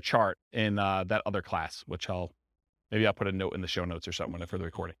particular chart in that other class, which maybe I'll put a note in the show notes or something for the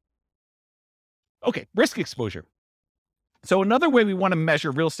recording. Okay, risk exposure. So another way we want to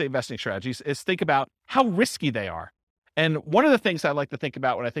measure real estate investing strategies is think about how risky they are. And one of the things I like to think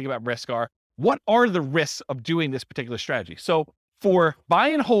about when I think about risk are, what are the risks of doing this particular strategy? So for buy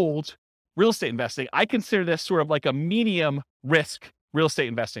and hold real estate investing, I consider this sort of like a medium risk real estate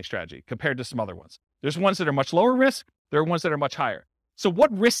investing strategy compared to some other ones. There's ones that are much lower risk. There are ones that are much higher. So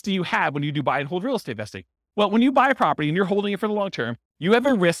what risk do you have when you do buy and hold real estate investing? Well, when you buy a property and you're holding it for the long term, you have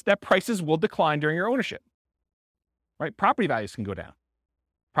a risk that prices will decline during your ownership, right? Property values can go down.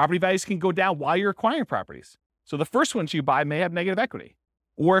 Property values can go down while you're acquiring properties. So the first ones you buy may have negative equity,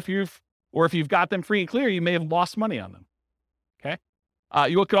 or if you've got them free and clear, you may have lost money on them. Okay.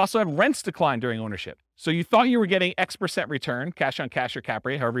 You could also have rents decline during ownership. So you thought you were getting X% return, cash on cash or cap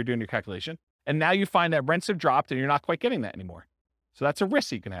rate, however you're doing your calculation. And now you find that rents have dropped and you're not quite getting that anymore. So that's a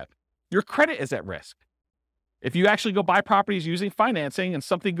risk you can have. Your credit is at risk. If you actually go buy properties using financing and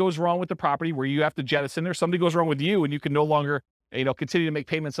something goes wrong with the property where you have to jettison, or something goes wrong with you and you can no longer, continue to make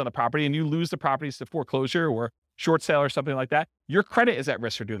payments on the property and you lose the properties to foreclosure or short sale or something like that, your credit is at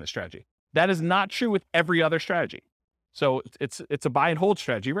risk for doing this strategy. That is not true with every other strategy. So it's a buy and hold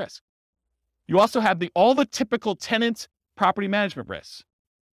strategy risk. You also have all the typical tenant property management risks.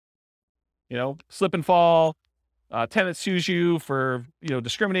 Slip and fall, tenant sues you for,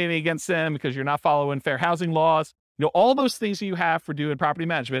 discriminating against them because you're not following fair housing laws. All those things that you have for doing property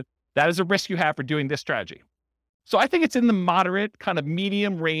management, that is a risk you have for doing this strategy. So I think it's in the moderate kind of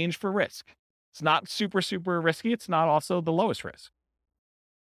medium range for risk. It's not super, super risky. It's not also the lowest risk.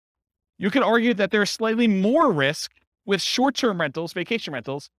 You could argue that there's slightly more risk with short-term rentals, vacation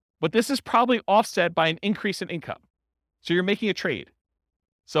rentals, but this is probably offset by an increase in income. So you're making a trade.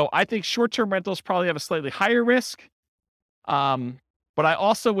 So I think short-term rentals probably have a slightly higher risk. But I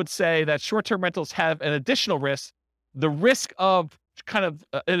also would say that short-term rentals have an additional risk, the risk of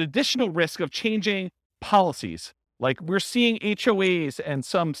an additional risk of changing policies. Like we're seeing HOAs and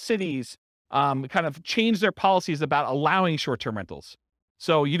some cities kind of change their policies about allowing short-term rentals.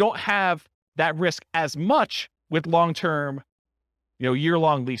 So you don't have that risk as much with long-term,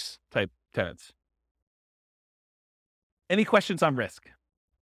 year-long lease type tenants. Any questions on risk?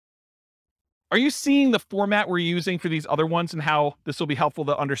 Are you seeing the format we're using for these other ones and how this will be helpful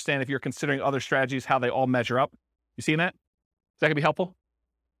to understand if you're considering other strategies, how they all measure up? You seeing that? Is that gonna be helpful?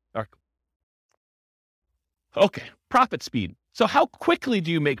 All right. Okay, profit speed. So how quickly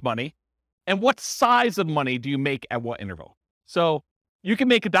do you make money and what size of money do you make at what interval? So you can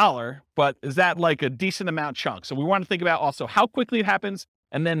make $1, but is that like a decent amount chunk? So we want to think about also how quickly it happens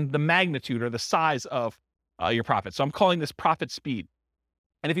and then the magnitude or the size of your profit. So I'm calling this profit speed.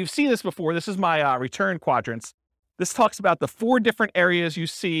 And if you've seen this before, this is my return quadrants. This talks about the 4 different areas you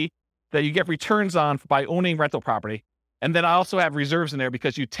see that you get returns on by owning rental property. And then I also have reserves in there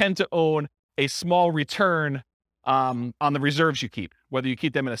because you tend to own a small return on the reserves you keep. Whether you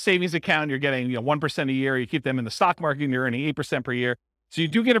keep them in a savings account, you're getting 1% a year. You keep them in the stock market, and you're earning 8% per year. So you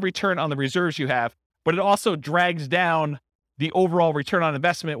do get a return on the reserves you have, but it also drags down the overall return on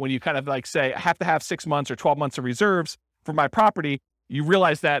investment when you kind of like say, I have to have 6 months or 12 months of reserves for my property. You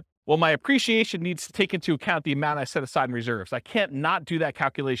realize that, well, my appreciation needs to take into account the amount I set aside in reserves. I can't not do that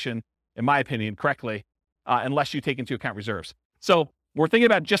calculation, in my opinion, correctly, unless you take into account reserves. So we're thinking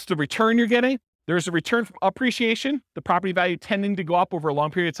about just the return you're getting. There's a return from appreciation, the property value tending to go up over a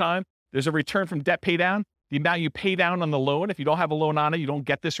long period of time. There's a return from debt pay down, the amount you pay down on the loan. If you don't have a loan on it, you don't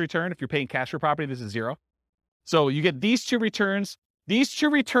get this return. If you're paying cash for property, this is 0. So you get these 2 returns. These 2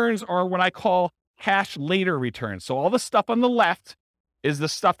 returns are what I call cash later returns. So all the stuff on the left is the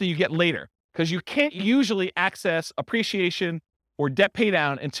stuff that you get later, because you can't usually access appreciation or debt pay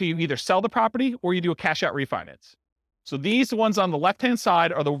down until you either sell the property or you do a cash out refinance. So these ones on the left-hand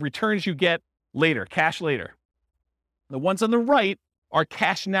side are the returns you get later, cash later. The ones on the right are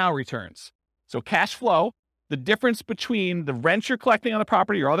cash now returns. So cash flow, the difference between the rent you're collecting on the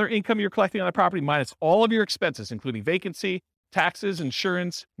property or other income you're collecting on the property minus all of your expenses, including vacancy, taxes,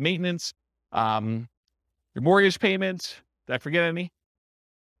 insurance, maintenance, your mortgage payments. Did I forget any?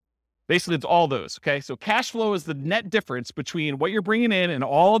 Basically, it's all those, okay? So cash flow is the net difference between what you're bringing in and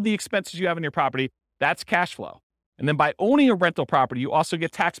all of the expenses you have in your property. That's cash flow. And then by owning a rental property, you also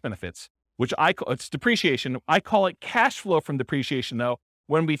get tax benefits, which it's depreciation. I call it cash flow from depreciation, though,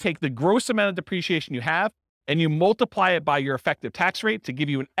 when we take the gross amount of depreciation you have and you multiply it by your effective tax rate to give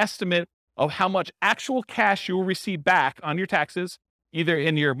you an estimate of how much actual cash you will receive back on your taxes, either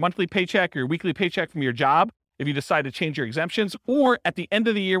in your monthly paycheck or your weekly paycheck from your job, if you decide to change your exemptions, or at the end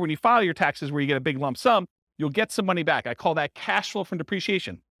of the year when you file your taxes where you get a big lump sum, you'll get some money back. I call that cash flow from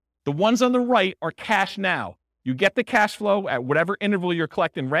depreciation. The ones on the right are cash now. You get the cash flow at whatever interval you're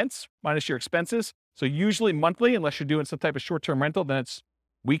collecting rents minus your expenses. So usually monthly, unless you're doing some type of short-term rental, then it's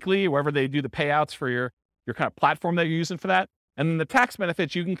weekly, wherever they do the payouts for your kind of platform that you're using for that. And then the tax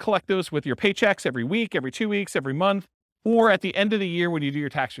benefits, you can collect those with your paychecks every week, every 2 weeks, every month, or at the end of the year when you do your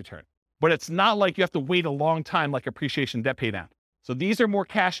tax return. But it's not like you have to wait a long time like appreciation debt pay down. So these are more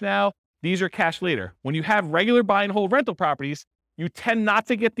cash now. These are cash later. When you have regular buy and hold rental properties, you tend not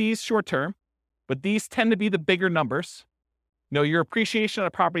to get these short term, but these tend to be the bigger numbers. Your appreciation on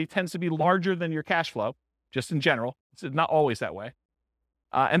a property tends to be larger than your cash flow, just in general. It's not always that way.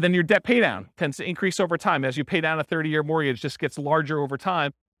 And then your debt pay down tends to increase over time. As you pay down a 30-year mortgage, it just gets larger over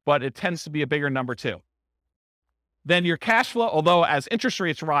time, but it tends to be a bigger number too. Then your cash flow, although as interest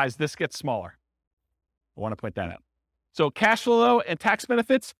rates rise, this gets smaller. I want to point that out. So cash flow and tax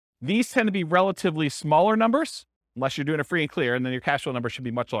benefits, these tend to be relatively smaller numbers, unless you're doing a free and clear, and then your cash flow number should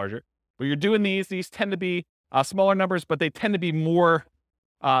be much larger. But you're doing these tend to be smaller numbers, but they tend to be more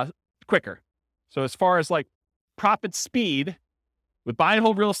quicker. So as far as like profit speed, with buy and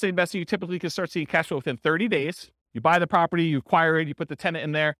hold real estate investing, you typically can start seeing cash flow within 30 days. You buy the property, you acquire it, you put the tenant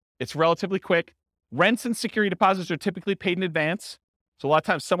in there. It's relatively quick. Rents and security deposits are typically paid in advance. So a lot of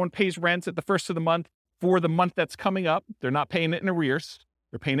times someone pays rents at the first of the month for the month that's coming up. They're not paying it in arrears.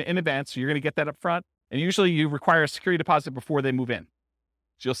 They're paying it in advance. So you're going to get that up front. And usually you require a security deposit before they move in.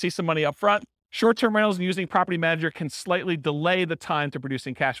 So you'll see some money up front. Short-term rentals and using property manager can slightly delay the time to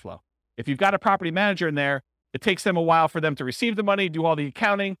producing cash flow. If you've got a property manager in there, it takes them a while for them to receive the money, do all the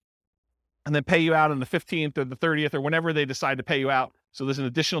accounting, and then pay you out on the 15th or the 30th or whenever they decide to pay you out. So there's an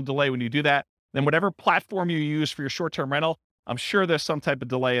additional delay when you do that. Then whatever platform you use for your short-term rental, I'm sure there's some type of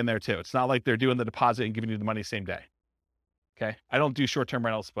delay in there too. It's not like they're doing the deposit and giving you the money same day. Okay. I don't do short-term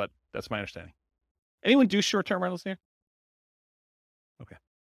rentals, but that's my understanding. Anyone do short-term rentals here? Okay.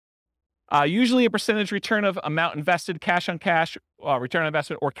 Usually a percentage return of amount invested, cash on cash, return on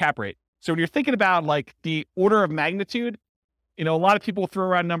investment, or cap rate. So when you're thinking about like the order of magnitude, a lot of people throw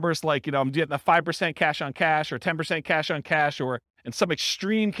around numbers like, I'm getting a 5% cash on cash or 10% cash on cash, or in some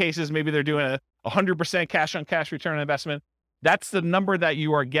extreme cases, maybe they're doing a 100% cash on cash return on investment. That's the number that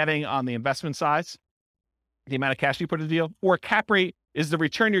you are getting on the investment size, the amount of cash you put in the deal. Or cap rate is the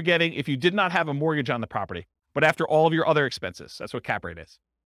return you're getting if you did not have a mortgage on the property, but after all of your other expenses. That's what cap rate is.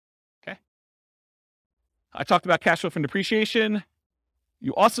 Okay. I talked about cash flow from depreciation.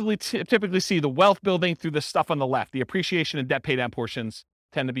 You also typically see the wealth building through the stuff on the left. The appreciation and debt pay down portions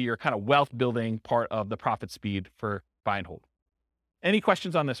tend to be your kind of wealth building part of the profit speed for buy and hold. Any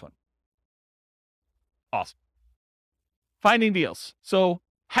questions on this one? Awesome. Finding deals. So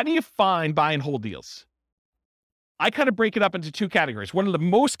how do you find buy and hold deals? I kind of break it up into two categories. One of the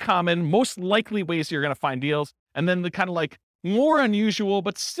most common, most likely ways you're going to find deals, and then the kind of like more unusual,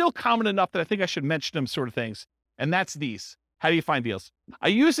 but still common enough that I think I should mention them sort of things. And that's these. How do you find deals? I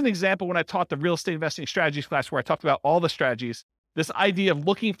used an example when I taught the real estate investing strategies class where I talked about all the strategies, this idea of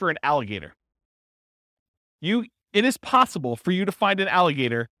looking for an alligator. It is possible for you to find an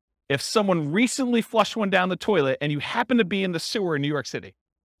alligator if someone recently flushed one down the toilet and you happen to be in the sewer in New York City.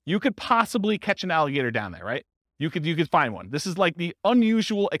 You could possibly catch an alligator down there, right? You could find one. This is like the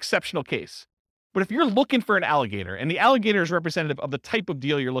unusual, exceptional case. But if you're looking for an alligator, and the alligator is representative of the type of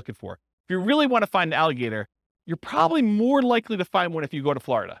deal you're looking for, if you really want to find an alligator, you're probably more likely to find one if you go to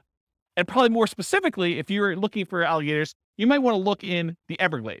Florida. And probably more specifically, if you're looking for alligators, you might want to look in the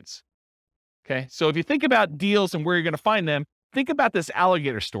Everglades. Okay, so if you think about deals and where you're going to find them, think about this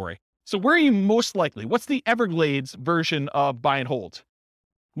alligator story. So where are you most likely? What's the Everglades version of buy and hold?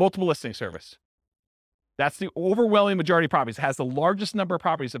 Multiple listing service. That's the overwhelming majority of properties. It has the largest number of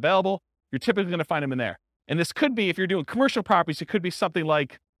properties available. You're typically going to find them in there. And this could be, if you're doing commercial properties, it could be something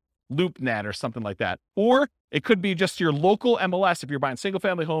like LoopNet or something like that. Or it could be just your local MLS if you're buying single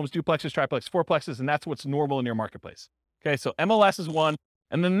family homes, duplexes, triplexes, fourplexes, and that's what's normal in your marketplace. Okay, so MLS is one.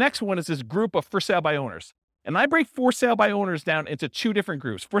 And then the next one is this group of for sale by owners. And I break for sale by owners down into two different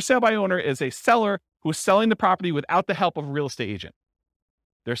groups. For sale by owner is a seller who's selling the property without the help of a real estate agent.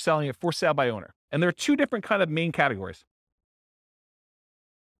 They're selling it for sale by owner. And there are two different kind of main categories.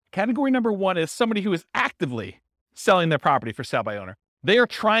 Category number one is somebody who is actively selling their property for sale by owner. They are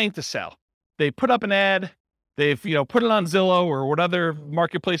trying to sell. They put up an ad. They've, put it on Zillow or what other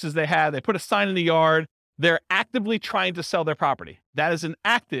marketplaces they have. They put a sign in the yard. They're actively trying to sell their property. That is an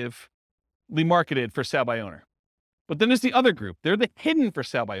actively marketed for sale by owner. But then there's the other group. They're the hidden for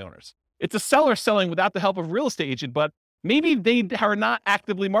sale by owners. It's a seller selling without the help of a real estate agent, but maybe they are not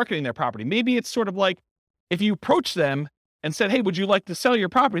actively marketing their property. Maybe it's sort of like if you approach them and said, hey, would you like to sell your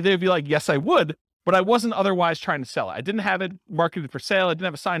property? They would be like, yes, I would. but I wasn't otherwise trying to sell it. I didn't have it marketed for sale. I didn't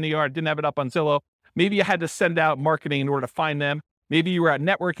have a sign in the yard. Didn't have it up on Zillow. Maybe you had to send out marketing in order to find them. Maybe you were out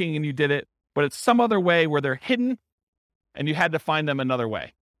networking and you did it, but it's some other way where they're hidden and you had to find them another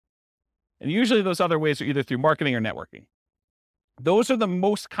way. And usually those other ways are either through marketing or networking. Those are the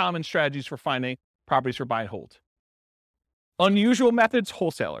most common strategies for finding properties for buy and hold. Unusual methods,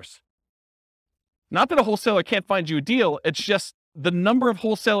 wholesalers. Not that a wholesaler can't find you a deal. It's just the number of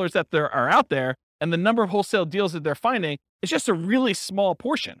wholesalers that there are out there and the number of wholesale deals that they're finding is just a really small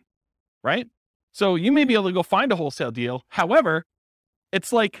portion, right? So you may be able to go find a wholesale deal. However,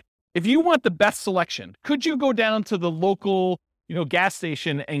 it's like, if you want the best selection, could you go down to the local, gas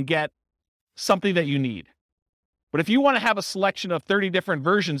station and get something that you need? But if you want to have a selection of 30 different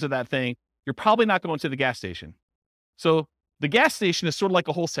versions of that thing, you're probably not going to the gas station. So the gas station is sort of like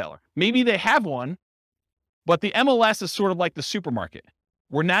a wholesaler. Maybe they have one, but the MLS is sort of like the supermarket,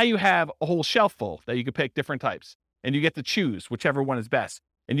 where now you have a whole shelf full that you can pick different types, and you get to choose whichever one is best,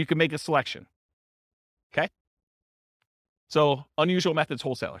 and you can make a selection. Okay? So unusual methods,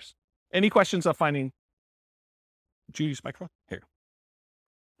 wholesalers. Any questions on finding? Did you use microphone? Here.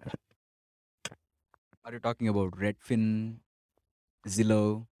 Are you talking about Redfin,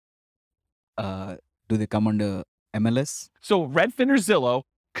 Zillow? Do they come under MLS? So Redfin or Zillow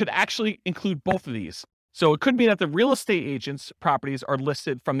could actually include both of these. So it could be that the real estate agents' properties are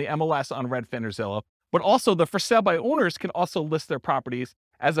listed from the MLS on Redfin or Zillow, but also the for sale by owners can also list their properties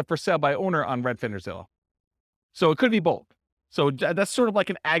as a for sale by owner on Redfin or Zillow. So it could be both. So that's sort of like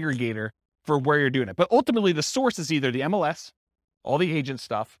an aggregator for where you're doing it. But ultimately, the source is either the MLS, all the agent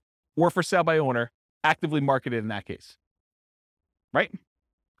stuff, or for sale by owner, actively marketed in that case. Right?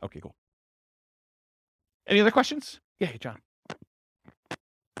 Okay, cool. Any other questions? Yeah, hey, John.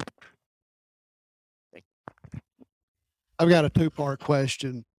 I've got a two-part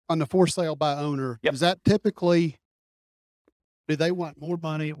question on the for sale by owner. Yep. Is that typically, do they want more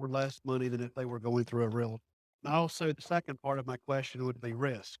money or less money than if they were going through a realtor? And also, the second part of my question would be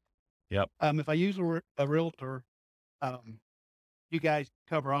risk. Yep. If I use a realtor, you guys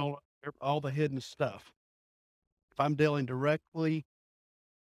cover all the hidden stuff. If I'm dealing directly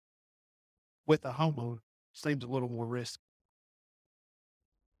with a homeowner, seems a little more risky.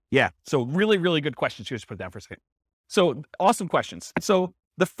 Yeah. So really, really good questions. Here's put it down for a second. So awesome questions. So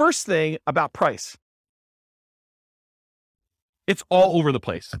the first thing about price, it's all over the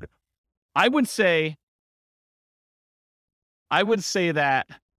place. I would say that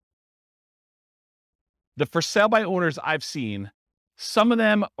the for sale by owners I've seen, some of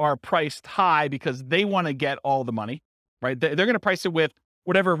them are priced high because they want to get all the money, right? They're going to price it with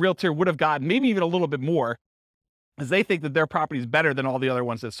whatever a realtor would have gotten, maybe even a little bit more, because they think that their property is better than all the other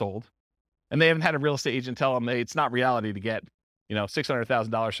ones that sold. And they haven't had a real estate agent tell them it's not reality to get,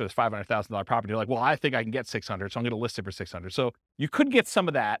 $600,000 for this $500,000 property. They're like, well, I think I can get 600, so I'm going to list it for 600. So you could get some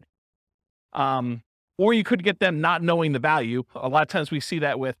of that. Or you could get them not knowing the value. A lot of times we see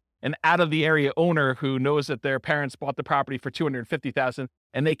that with an out of the area owner who knows that their parents bought the property for $250,000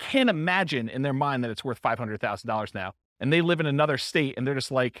 and they can't imagine in their mind that it's worth $500,000 now. And they live in another state and they're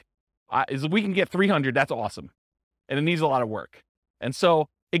just like, if we can get 300, that's awesome. And it needs a lot of work. And so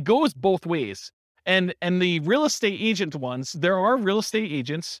it goes both ways. And the real estate agent ones, there are real estate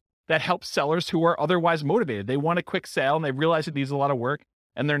agents that help sellers who are otherwise motivated. They want a quick sale and they realize it needs a lot of work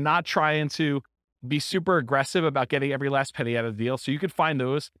and they're not trying to be super aggressive about getting every last penny out of the deal. So you could find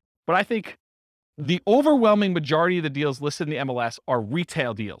those. But I think the overwhelming majority of the deals listed in the MLS are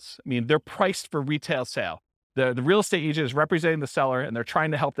retail deals. I mean, they're priced for retail sale. The real estate agent is representing the seller and they're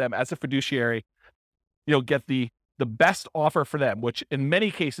trying to help them as a fiduciary, get the best offer for them, which in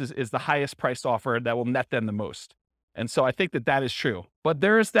many cases is the highest priced offer that will net them the most. And so I think that is true. But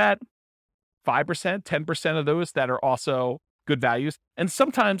there is that 5%, 10% of those that are also good values. And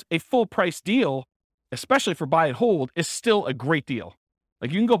sometimes a full price deal, especially for buy and hold, is still a great deal.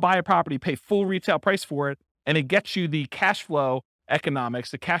 Like you can go buy a property, pay full retail price for it, and it gets you the cash flow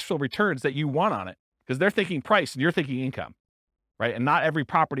economics, the cash flow returns that you want on it. Because they're thinking price and you're thinking income, right? And not every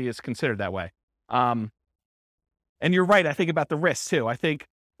property is considered that way. And you're right, I think about the risk too. I think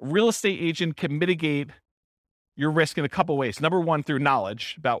real estate agent can mitigate your risk in a couple ways. Number one, through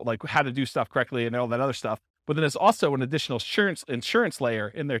knowledge about like how to do stuff correctly and all that other stuff. But then there's also an additional insurance layer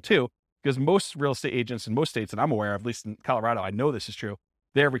in there too, because most real estate agents in most states, and I'm aware of, at least in Colorado, I know this is true,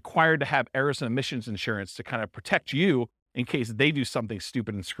 they're required to have errors and omissions insurance to kind of protect you in case they do something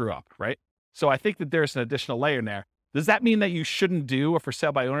stupid and screw up, right? So I think that there's an additional layer in there. Does that mean that you shouldn't do a for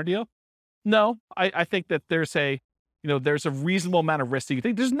sale by owner deal? No, I think that there's a reasonable amount of risk that you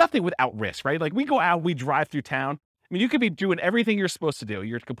think. There's nothing without risk, right? Like we go out, we drive through town, I mean, you could be doing everything you're supposed to do.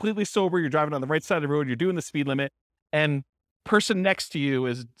 You're completely sober. You're driving on the right side of the road. You're doing the speed limit. And person next to you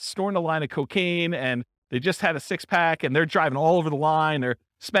is snorting a line of cocaine and they just had a 6-pack and they're driving all over the line. They're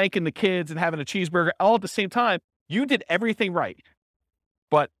spanking the kids and having a cheeseburger all at the same time. You did everything right,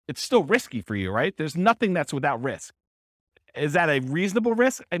 but it's still risky for you, right? There's nothing that's without risk. Is that a reasonable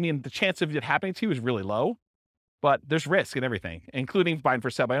risk? I mean, the chance of it happening to you is really low, but there's risk in everything, including buying for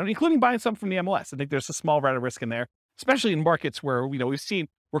sale by owner, including buying something from the MLS. I think there's a small amount of risk in there, especially in markets where,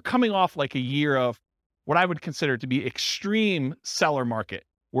 we're coming off like a year of what I would consider to be extreme seller market,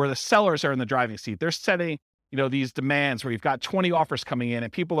 where the sellers are in the driving seat. They're setting, these demands where you've got 20 offers coming in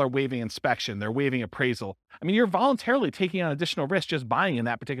and people are waiving inspection, they're waiving appraisal. I mean, you're voluntarily taking on additional risk just buying in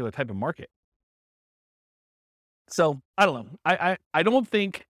that particular type of market. So I don't know. I don't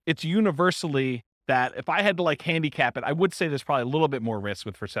think it's universally that if I had to like handicap it, I would say there's probably a little bit more risk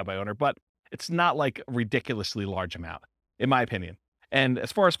with for sale by owner, but it's not like a ridiculously large amount, in my opinion. And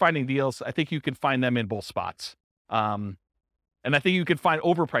as far as finding deals, I think you can find them in both spots. And I think you can find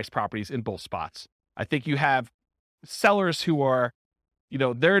overpriced properties in both spots. I think you have sellers who are,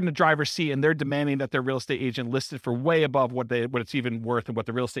 they're in the driver's seat and they're demanding that their real estate agent list it for way above what it's even worth and what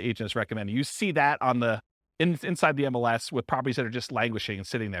the real estate agent is recommending. You see that on the inside the MLS with properties that are just languishing and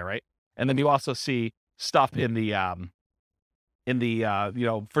sitting there, right? And then you also see stuff in the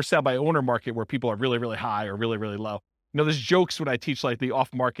for sale by owner market where people are really, really high or really, really low. There's jokes when I teach like the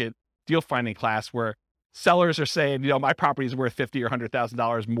off-market deal finding class where sellers are saying, my property is worth $50,000 or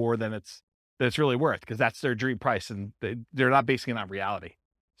 $100,000 more than it's really worth because that's their dream price and they're not basing it on reality.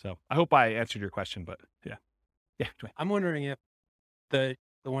 So I hope I answered your question, but yeah. I'm wondering if the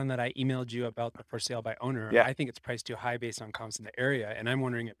one that I emailed you about the for sale by owner, Yeah. I think it's priced too high based on comps in the area. And I'm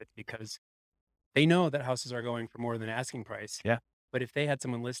wondering if it's because they know that houses are going for more than asking price. Yeah. But if they had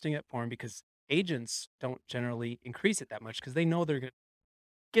someone listing it for them, because agents don't generally increase it that much because they know they're going to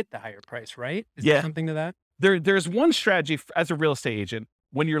get the higher price, right? Is there something to that? There's one strategy as a real estate agent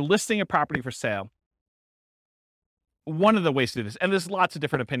when you're listing a property for sale. One of the ways to do this, and there's lots of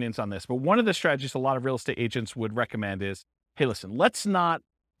different opinions on this, but one of the strategies a lot of real estate agents would recommend is, hey, listen, let's not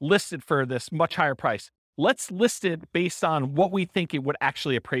list it for this much higher price. Let's list it based on what we think it would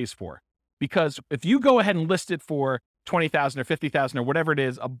actually appraise for. Because if you go ahead and list it for $20,000 or $50,000 or whatever it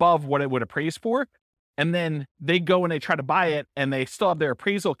is above what it would appraise for, and then they go and they try to buy it and they still have their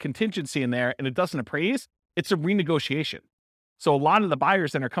appraisal contingency in there and it doesn't appraise, it's a renegotiation. So a lot of the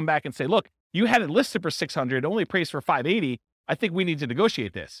buyers then are come back and say, look, you had it listed for $600, only appraised for $580. I think we need to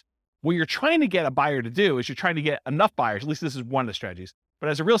negotiate this. What you're trying to get a buyer to do is you're trying to get enough buyers, at least this is one of the strategies, but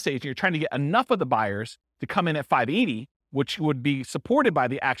as a real estate agent, you're trying to get enough of the buyers to come in at $580, which would be supported by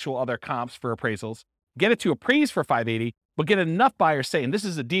the actual other comps for appraisals, get it to appraise for $580, but get enough buyers saying this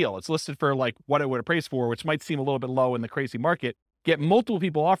is a deal. It's listed for like what it would appraise for, which might seem a little bit low in the crazy market. Get multiple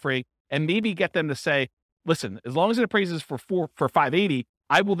people offering and maybe get them to say, listen, as long as it appraises for $580,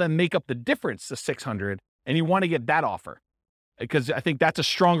 I will then make up the difference to $600. And you want to get that offer because I think that's a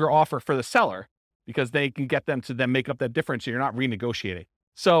stronger offer for the seller because they can get them to then make up that difference. So you're not renegotiating.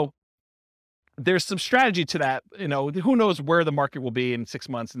 So there's some strategy to that. Who knows where the market will be in 6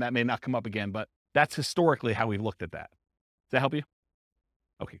 months and that may not come up again, but that's historically how we've looked at that. Does that help you?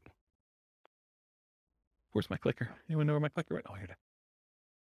 Okay. Where's my clicker? Anyone know where my clicker went? Oh, here it is.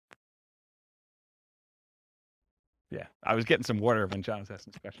 Yeah, I was getting some water when John was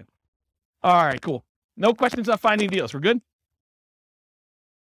asking this question. All right, cool. No questions on finding deals. We're good?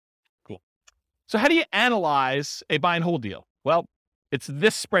 Cool. So how do you analyze a buy and hold deal? Well, it's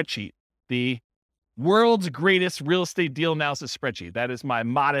this spreadsheet, the world's greatest real estate deal analysis spreadsheet. That is my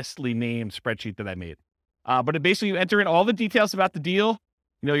modestly named spreadsheet that I made. But it basically, you enter in all the details about the deal,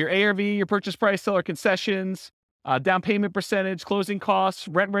 your ARV, your purchase price, seller concessions, down payment percentage, closing costs,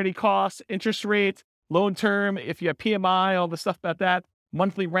 rent ready costs, interest rate, loan term, if you have PMI, all the stuff about that,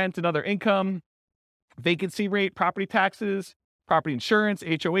 monthly rent and other income, vacancy rate, property taxes, property insurance,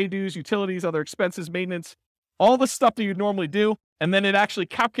 HOA dues, utilities, other expenses, maintenance, all the stuff that you normally do. And then it actually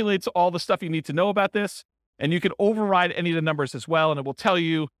calculates all the stuff you need to know about this. And you can override any of the numbers as well. And it will tell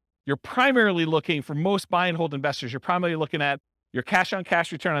you you're primarily looking for most buy and hold investors. You're primarily looking at your cash on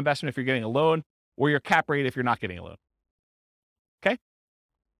cash return on investment if you're getting a loan or your cap rate if you're not getting a loan. Okay.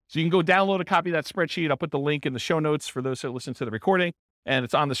 So you can go download a copy of that spreadsheet. I'll put the link in the show notes for those that listen to the recording, and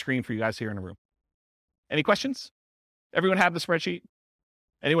it's on the screen for you guys here in the room. Any questions? Everyone have the spreadsheet?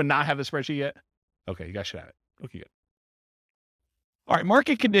 Anyone not have the spreadsheet yet? Okay, you guys should have it. Okay, good. All right,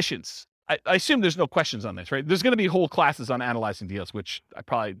 market conditions. I assume there's no questions on this, right? There's going to be whole classes on analyzing deals, which I've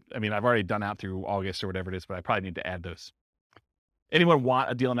already done out through August or whatever it is, but I probably need to add those. Anyone want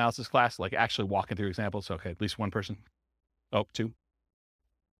a deal analysis class, like actually walking through examples? Okay, at least one person. Oh, two.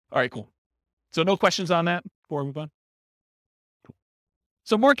 All right, cool. So no questions on that before we move on? Cool.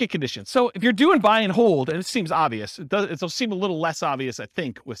 So market conditions. So if you're doing buy and hold, and it seems obvious, it'll seem a little less obvious, I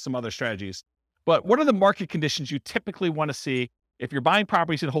think, with some other strategies. But what are the market conditions you typically want to see if you're buying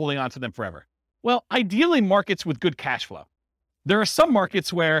properties and holding onto them forever? Well, ideally markets with good cash flow. There are some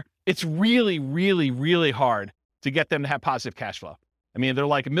markets where it's really, really, really hard to get them to have positive cash flow. I mean, they're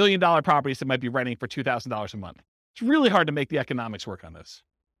like $1 million properties that might be renting for $2,000 a month. It's really hard to make the economics work on this.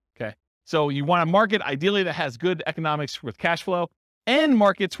 Okay. So you want a market ideally that has good economics with cash flow, and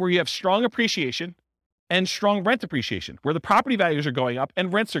markets where you have strong appreciation and strong rent appreciation, where the property values are going up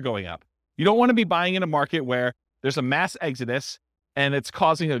and rents are going up. You don't want to be buying in a market where there's a mass exodus and it's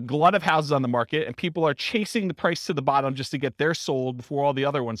causing a glut of houses on the market and people are chasing the price to the bottom just to get theirs sold before all the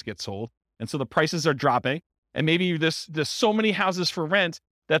other ones get sold. And so the prices are dropping. And maybe there's so many houses for rent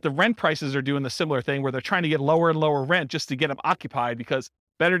that the rent prices are doing the similar thing where they're trying to get lower and lower rent just to get them occupied, because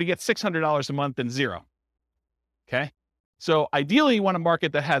better to get $600 a month than zero. Okay. So ideally you want a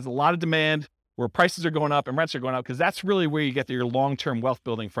market that has a lot of demand, where prices are going up and rents are going up, because that's really where you get your long-term wealth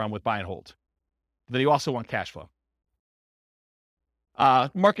building from with buy and hold. But then you also want cash flow.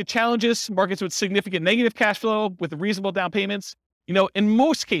 Market challenges, markets with significant negative cash flow with reasonable down payments. In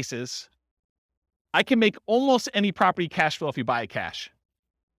most cases, I can make almost any property cash flow if you buy it cash,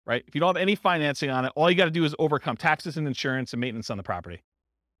 right? If you don't have any financing on it, all you got to do is overcome taxes and insurance and maintenance on the property.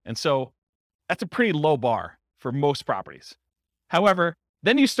 And so that's a pretty low bar for most properties. However,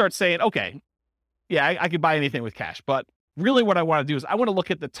 then you start saying, okay, yeah, I could buy anything with cash, but really what I want to do is I want to look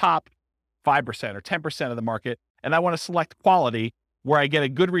at the top 5% or 10% of the market, and I want to select quality where I get a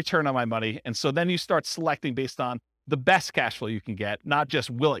good return on my money. And so then you start selecting based on the best cash flow you can get, not just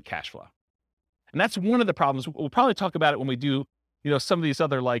will it cash flow. And that's one of the problems. We'll probably talk about it when we do, some of these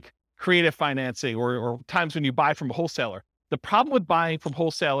other like creative financing or times when you buy from a wholesaler. The problem with buying from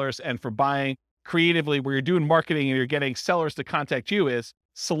wholesalers and for buying creatively where you're doing marketing and you're getting sellers to contact you is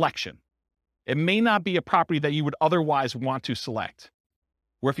selection. It may not be a property that you would otherwise want to select.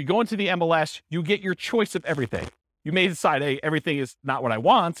 Where if you go into the MLS, you get your choice of everything. You may decide, hey, everything is not what I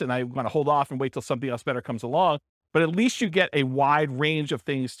want, and I want to hold off and wait till something else better comes along. But at least you get a wide range of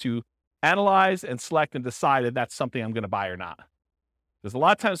things to analyze and select and decide if that's something I'm going to buy or not. There's a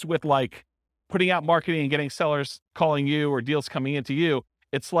lot of times with like putting out marketing and getting sellers calling you or deals coming into you,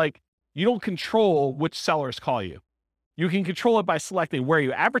 it's like you don't control which sellers call you. You can control it by selecting where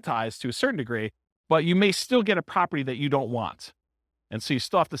you advertise to a certain degree, but you may still get a property that you don't want. And so you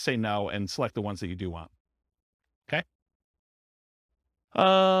still have to say no and select the ones that you do want. Okay.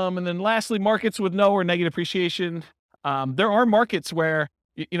 And then lastly, markets with no or negative appreciation. There are markets where,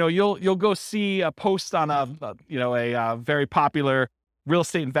 you'll go see a post on a very popular real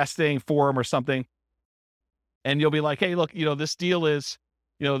estate investing forum or something. And you'll be like, hey, look, this deal is,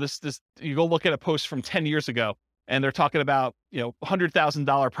 this, you go look at a post from 10 years ago and they're talking about,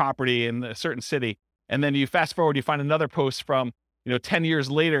 $100,000 property in a certain city. And then you fast forward, you find another post from, 10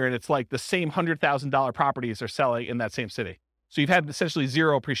 years later, and it's like the same $100,000 properties are selling in that same city. So you've had essentially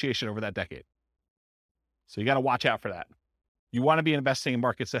zero appreciation over that decade. So you got to watch out for that. You want to be investing in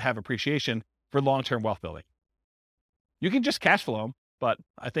markets that have appreciation for long-term wealth building. You can just cash flow them, but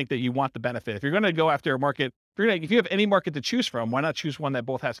I think that you want the benefit. If you're going to go after a market, if you have any market to choose from, why not choose one that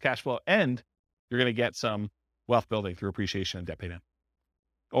both has cash flow and you're going to get some wealth building through appreciation and debt pay down,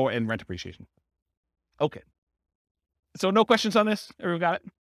 and rent appreciation. Okay. So no questions on this? Everyone got it?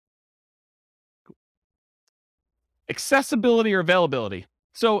 Cool. Accessibility or availability.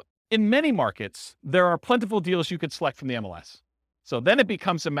 So in many markets, there are plentiful deals you could select from the MLS. So then it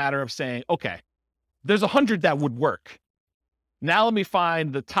becomes a matter of saying, okay, there's 100 that would work. Now let me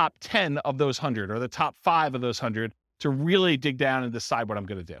find the top 10 of those 100 or the top 5 of those 100 to really dig down and decide what I'm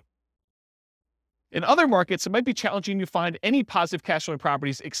going to do. In other markets, it might be challenging to find any positive cash flowing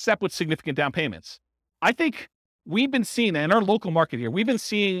properties except with significant down payments. I think we've been seeing in our local market here, we've been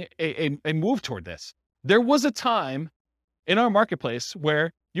seeing a move toward this. There was a time in our marketplace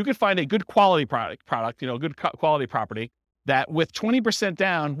where you could find a good quality product, good quality property that with 20%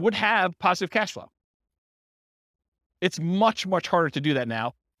 down would have positive cash flow. It's much, much harder to do that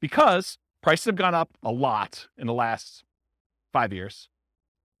now because prices have gone up a lot in the last 5 years.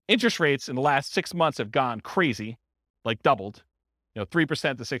 Interest rates in the last 6 months have gone crazy, like doubled, 3%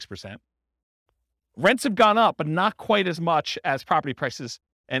 to 6%. Rents have gone up, but not quite as much as property prices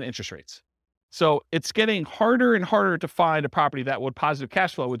and interest rates. So it's getting harder and harder to find a property that would positive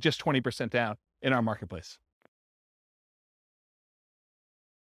cash flow with just 20% down in our marketplace.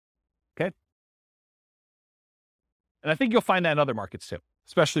 Okay. And I think you'll find that in other markets too,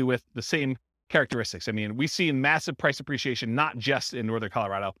 especially with the same characteristics. I mean, we see massive price appreciation, not just in Northern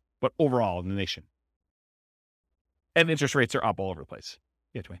Colorado, but overall in the nation. And interest rates are up all over the place.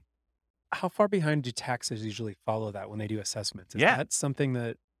 Yeah, Dwayne. How far behind do taxes usually follow that when they do assessments? Is that something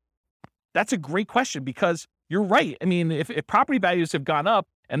that... That's a great question, because you're right. I mean, if property values have gone up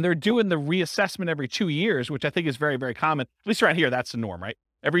and they're doing the reassessment every 2 years, which I think is very, very common, at least around here, that's the norm, right?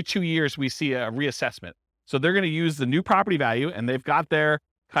 Every 2 years, we see a reassessment. So they're going to use the new property value, and they've got their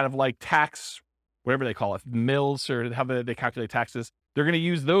kind of like tax, whatever they call it, mills, or how they calculate taxes. They're going to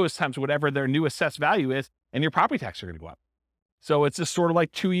use those times whatever their new assessed value is, and your property taxes are going to go up. So it's just sort of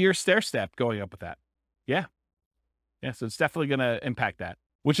like 2-year stair step going up with that. Yeah. So it's definitely going to impact that,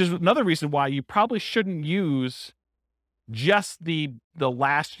 which is another reason why you probably shouldn't use just the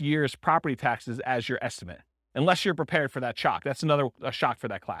last year's property taxes as your estimate, unless you're prepared for that shock. That's another shock for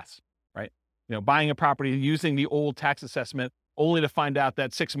that class, right? Buying a property using the old tax assessment only to find out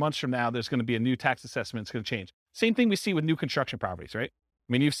that 6 months from now, there's going to be a new tax assessment that's going to change. Same thing we see with new construction properties, right?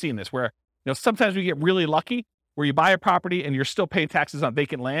 I mean, you've seen this where, sometimes we get really lucky where you buy a property and you're still paying taxes on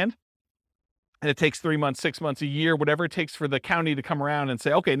vacant land. And it takes 3 months, 6 months, a year, whatever it takes for the county to come around and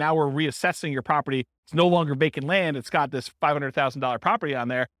say, okay, now we're reassessing your property. It's no longer vacant land. It's got this $500,000 property on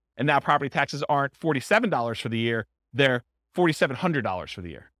there. And now property taxes aren't $47 for the year. They're $4,700 for the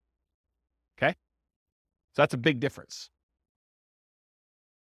year. Okay. So that's a big difference.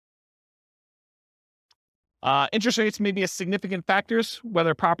 Interest rates may be a significant factors,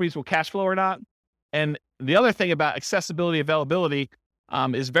 whether properties will cash flow or not. And the other thing about accessibility, availability,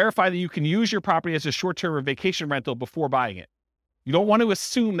 is verify that you can use your property as a short-term or vacation rental before buying it. You don't want to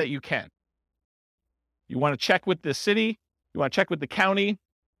assume that you can. You want to check with the city. You want to check with the county.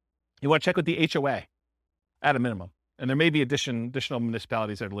 You want to check with the HOA at a minimum. And there may be additional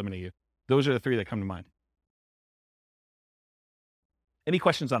municipalities that are limiting you. Those are the 3 that come to mind. Any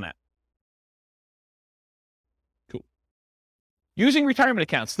questions on that? Cool. Using retirement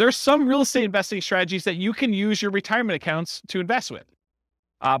accounts. There's some real estate investing strategies that you can use your retirement accounts to invest with.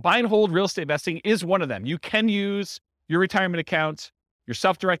 Buy and hold real estate investing is one of them. You can use your retirement account, your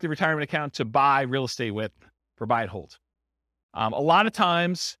self-directed retirement account, to buy real estate with for buy and hold. A lot of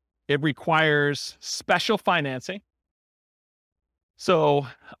times it requires special financing. So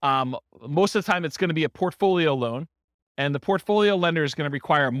most of the time it's going to be a portfolio loan, and the portfolio lender is going to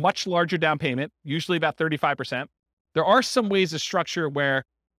require a much larger down payment, usually about 35%. There are some ways to structure where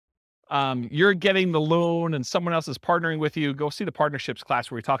you're getting the loan and someone else is partnering with you. Go see the partnerships class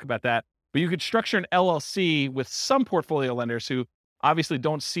where we talk about that. But you could structure an LLC with some portfolio lenders who obviously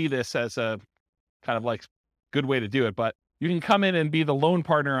don't see this as a kind of like good way to do it. But you can come in and be the loan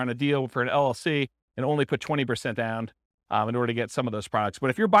partner on a deal for an LLC and only put 20% down in order to get some of those products. But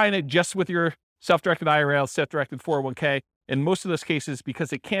if you're buying it just with your self-directed IRA, self-directed 401k, in most of those cases,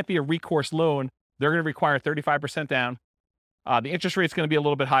 because it can't be a recourse loan, they're going to require 35% down. The interest rate is going to be a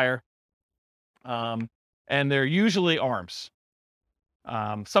little bit higher. And they're usually ARMs.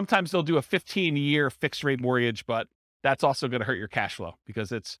 Sometimes they'll do a 15-year fixed rate mortgage, but that's also going to hurt your cash flow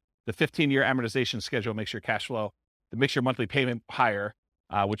because it's the 15-year amortization schedule makes your cash flow, it makes your monthly payment higher,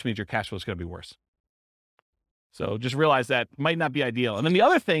 which means your cash flow is going to be worse. So just realize that might not be ideal. And then the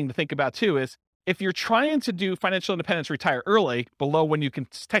other thing to think about too is if you're trying to do financial independence, retire early, below when you can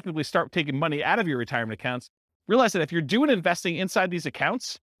technically start taking money out of your retirement accounts, realize that if you're doing investing inside these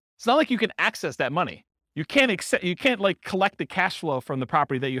accounts, it's not like you can access that money. You can't like collect the cash flow from the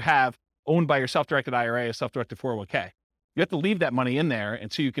property that you have owned by your self-directed IRA or self-directed 401k. You have to leave that money in there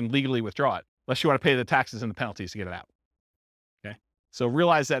until you can legally withdraw it, unless you want to pay the taxes and the penalties to get it out. Okay. So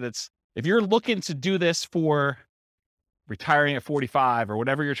realize that if you're looking to do this for retiring at 45 or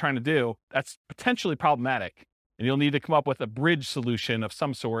whatever you're trying to do, that's potentially problematic. And you'll need to come up with a bridge solution of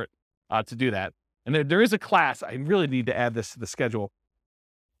some sort to do that. And there is a class, I really need to add this to the schedule.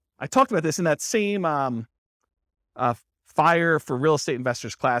 I talked about this in that same Fire for Real Estate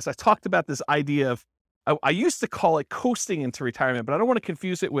Investors class. I talked about this idea of, I used to call it coasting into retirement, but I don't want to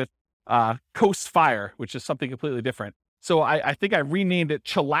confuse it with Coast Fire, which is something completely different. So I think I renamed it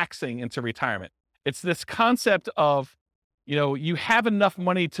chillaxing into retirement. It's this concept of, you have enough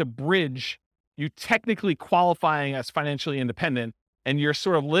money to bridge you technically qualifying as financially independent, and you're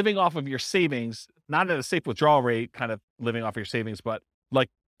sort of living off of your savings, not at a safe withdrawal rate, kind of living off your savings, but like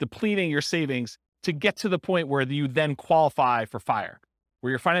depleting your savings to get to the point where you then qualify for FIRE,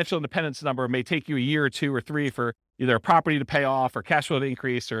 where your financial independence number may take you a year or 2 or 3 for either a property to pay off or cash flow to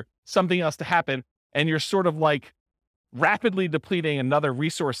increase or something else to happen. And you're sort of like rapidly depleting another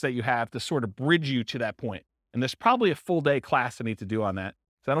resource that you have to sort of bridge you to that point. And there's probably a full day class I need to do on that.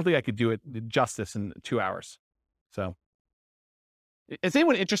 So I don't think I could do it justice in 2 hours. So is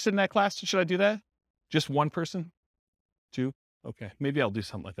anyone interested in that class? Should I do that? Just one person? Two? Okay. Maybe I'll do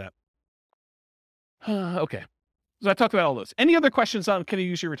something like that. Okay. So I talked about all those. Any other questions on can you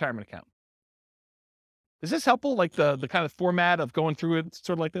use your retirement account? Is this helpful? Like the kind of format of going through it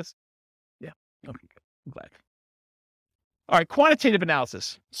sort of like this? Yeah. Okay, good. I'm glad. All right, quantitative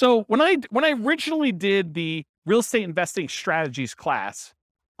analysis. So when I originally did the real estate investing strategies class,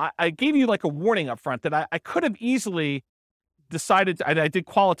 I gave you like a warning up front that I could have easily decided, I did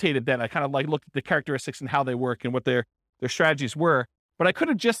qualitative then. I kind of like looked at the characteristics and how they work and what their strategies were. But I could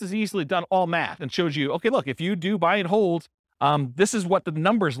have just as easily done all math and showed you, okay, look, if you do buy and hold, this is what the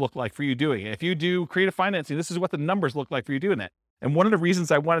numbers look like for you doing it. If you do creative financing, this is what the numbers look like for you doing that. And one of the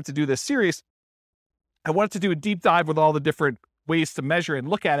reasons I wanted to do this series, I wanted to do a deep dive with all the different ways to measure and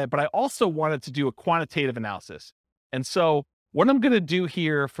look at it, but I also wanted to do a quantitative analysis. And so what I'm going to do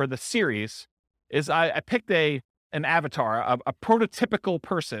here for the series is I picked an avatar, a prototypical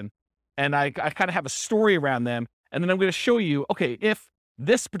person, and I kind of have a story around them. And then I'm going to show you, okay, if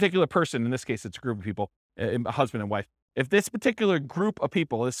this particular person, in this case, it's a group of people, a husband and wife, if this particular group of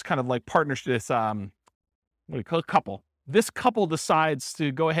people, this kind of like partnership, this, what do you call it, couple, this couple decides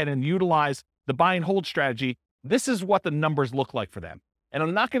to go ahead and utilize the buy and hold strategy, this is what the numbers look like for them. And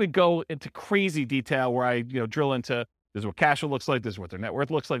I'm not going to go into crazy detail where I, drill into this is what cash flow looks like, this is what their net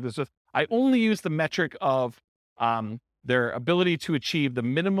worth looks like. I only use the metric of their ability to achieve the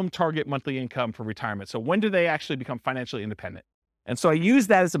minimum target monthly income for retirement. So when do they actually become financially independent? And so I use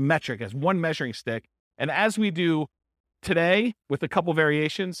that as a metric, as one measuring stick. And as we do today with a couple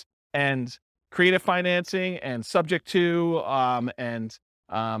variations and creative financing and subject to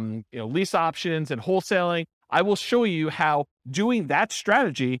lease options and wholesaling, I will show you how doing that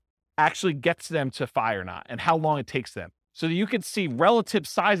strategy actually gets them to FI or not and how long it takes them. So that you can see relative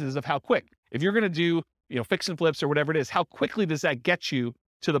sizes of how quick. If you're going to do fix and flips or whatever it is, how quickly does that get you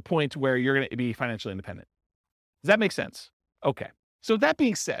to the point where you're going to be financially independent? Does that make sense? Okay. So that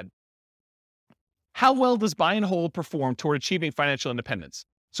being said, how well does buy and hold perform toward achieving financial independence?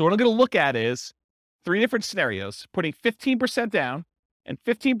 So what I'm going to look at is 3 different scenarios, putting 15% down, and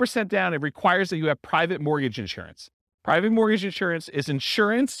 15% down, it requires that you have private mortgage insurance. Private mortgage insurance is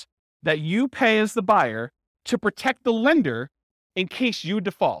insurance that you pay as the buyer to protect the lender in case you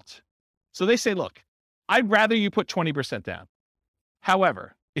default. So they say, look, I'd rather you put 20% down.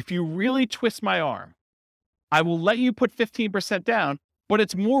 However, if you really twist my arm, I will let you put 15% down, but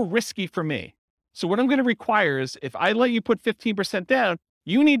it's more risky for me. So what I'm going to require is if I let you put 15% down,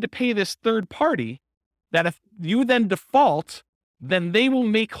 you need to pay this third party that if you then default, then they will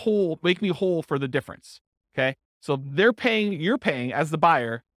make me whole for the difference. Okay. So you're paying as the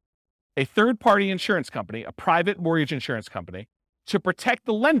buyer, a third party insurance company, a private mortgage insurance company to protect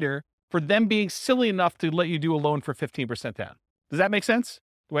the lender for them being silly enough to let you do a loan for 15% down. Does that make sense?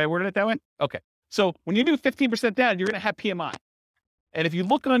 The way I worded it that way? Okay. So when you do 15% down, you're going to have PMI. And if you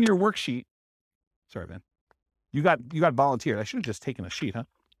look on your worksheet, sorry, man, you got volunteered. I should have just taken a sheet,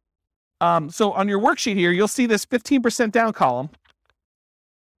 huh? So on your worksheet here, you'll see this 15% down column.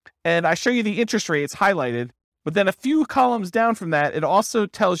 And I show you the interest rates highlighted, but then a few columns down from that, it also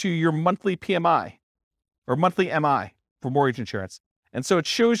tells you your monthly PMI or monthly MI for mortgage insurance. And so it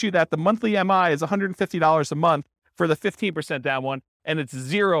shows you that the monthly MI is $150 a month for the 15% down one, and it's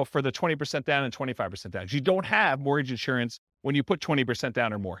 0 for the 20% down and 25% down. You don't have mortgage insurance when you put 20%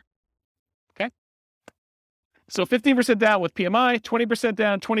 down or more. Okay? So 15% down with PMI, 20%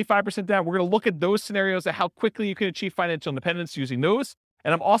 down, 25% down. We're going to look at those scenarios of how quickly you can achieve financial independence using those.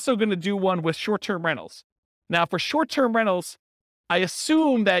 And I'm also going to do one with short-term rentals. Now, for short-term rentals, I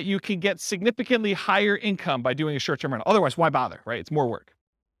assume that you can get significantly higher income by doing a short-term rental. Otherwise, why bother, right? It's more work.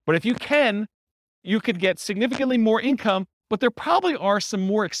 But if you can, you could get significantly more income, but there probably are some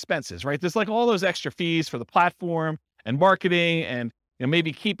more expenses, right? There's like all those extra fees for the platform and marketing and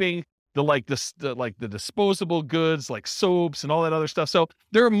maybe keeping the disposable goods like soaps and all that other stuff. So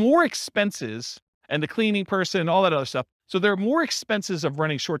there are more expenses and the cleaning person and all that other stuff. So there are more expenses of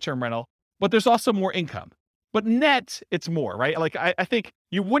running short-term rental, but there's also more income. But net, it's more, right? Like I think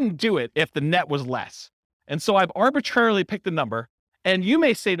you wouldn't do it if the net was less. And so I've arbitrarily picked a number. And you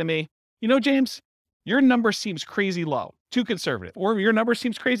may say to me, James, your number seems crazy low, too conservative, or your number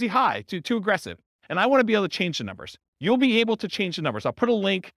seems crazy high, too aggressive. And I want to be able to change the numbers. You'll be able to change the numbers. I'll put a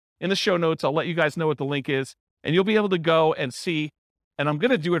link in the show notes. I'll let you guys know what the link is, and you'll be able to go and see. And I'm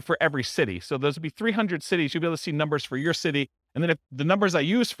going to do it for every city. So there's will be 300 cities. You'll be able to see numbers for your city. And then if the numbers I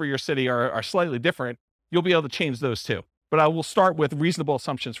use for your city are slightly different, you'll be able to change those too. But I will start with reasonable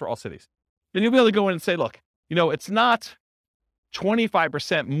assumptions for all cities. Then you'll be able to go in and say, look, it's not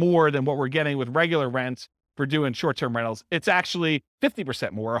 25% more than what we're getting with regular rent. for doing short-term rentals. It's actually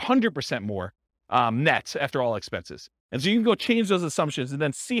 50% more, 100% more net after all expenses. And so you can go change those assumptions and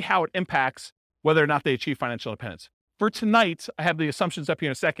then see how it impacts whether or not they achieve financial independence. For tonight, I have the assumptions up here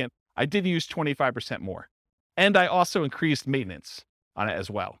in a second. I did use 25% more. And I also increased maintenance on it as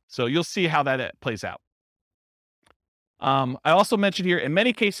well. So you'll see how that plays out. I also mentioned here, in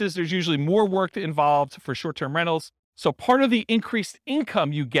many cases, there's usually more work involved for short-term rentals. So part of the increased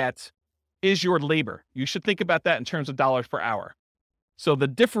income you get is your labor. You should think about that in terms of dollars per hour. So the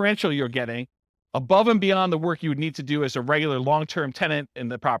differential you're getting above and beyond the work you would need to do as a regular long-term tenant in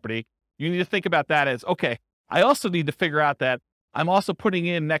the property, you need to think about that as, okay, I also need to figure out that I'm also putting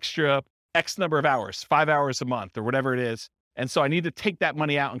in an extra X number of hours, 5 hours a month or whatever it is. And so I need to take that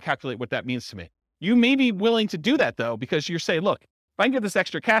money out and calculate what that means to me. You may be willing to do that though, because you're saying, look, if I can get this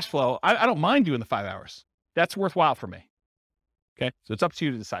extra cash flow, I don't mind doing the 5 hours. That's worthwhile for me. Okay. So it's up to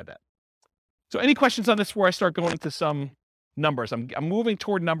you to decide that. So any questions on this before I start going into some numbers? I'm moving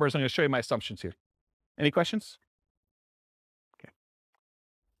toward numbers. I'm going to show you my assumptions here. Any questions? Okay.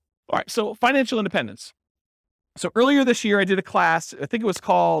 All right. So financial independence. So earlier this year, I did a class. I think it was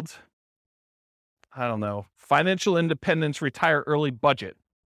called, I don't know, Financial Independence Retire Early Budget.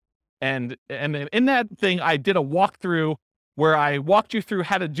 And in that thing, I did a walkthrough where I walked you through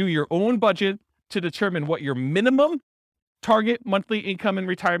how to do your own budget to determine what your minimum target monthly income in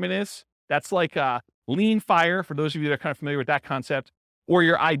retirement is. That's like lean fire, for those of you that are kind of familiar with that concept, or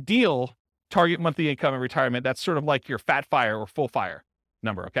your ideal target monthly income in retirement. That's sort of like your fat fire or full fire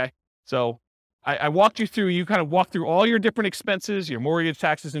number, okay? So I walked you through, you kind of walked through all your different expenses, your mortgage,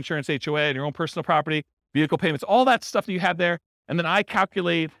 taxes, insurance, HOA, and your own personal property, vehicle payments, all that stuff that you have there. And then I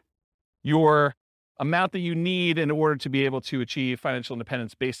calculate your amount that you need in order to be able to achieve financial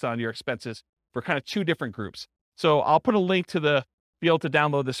independence based on your expenses for kind of two different groups. So I'll put a link to be able to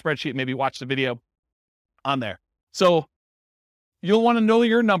download the spreadsheet, maybe watch the video on there. So you'll want to know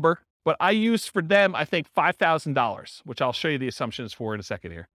your number, but I used for them, I think $5,000, which I'll show you the assumptions for in a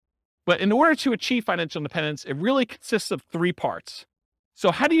second here. But in order to achieve financial independence, it really consists of three parts.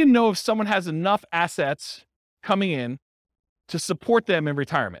 So how do you know if someone has enough assets coming in to support them in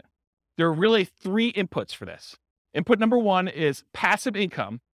retirement? There are really three inputs for this. Input number one is passive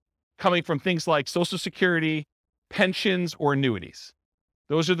income coming from things like Social Security, pensions, or annuities.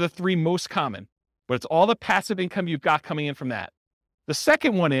 Those are the three most common, but it's all the passive income you've got coming in from that. The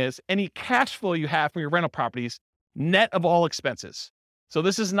second one is any cash flow you have from your rental properties, net of all expenses. So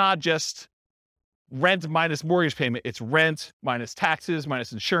this is not just rent minus mortgage payment. It's rent minus taxes,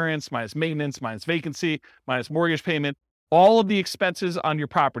 minus insurance, minus maintenance, minus vacancy, minus mortgage payment. All of the expenses on your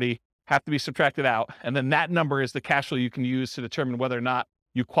property have to be subtracted out. And then that number is the cash flow you can use to determine whether or not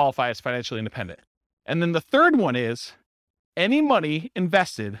you qualify as financially independent. And then the third one is any money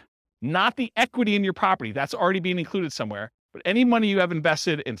invested, not the equity in your property, that's already being included somewhere, but any money you have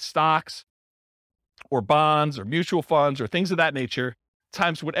invested in stocks or bonds or mutual funds or things of that nature,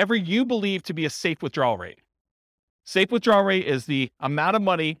 times whatever you believe to be a safe withdrawal rate. Safe withdrawal rate is the amount of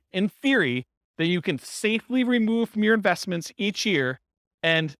money, in theory, that you can safely remove from your investments each year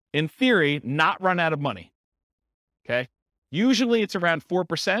and, in theory, not run out of money. Okay? Usually it's around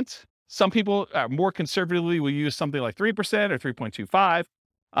 4%. Some people more conservatively will use something like 3% or 3.25.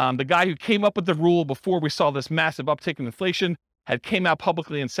 The guy who came up with the rule before we saw this massive uptick in inflation had came out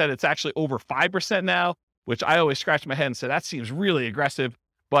publicly and said it's actually over 5% now, which I always scratch my head and say, that seems really aggressive.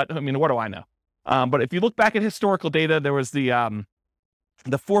 But I mean, what do I know? But if you look back at historical data, there was the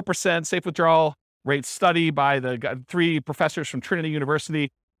 4% safe withdrawal rate study by the three professors from Trinity University.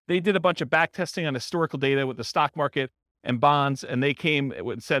 They did a bunch of back testing on historical data with the stock market and bonds, and they came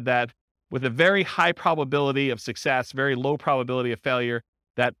and said that with a very high probability of success, very low probability of failure,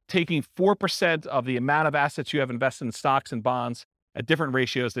 that taking 4% of the amount of assets you have invested in stocks and bonds at different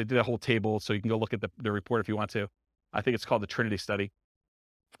ratios, they did a whole table, so you can go look at the report if you want to. I think it's called the Trinity study.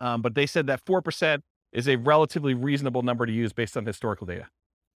 But they said that 4% is a relatively reasonable number to use based on historical data.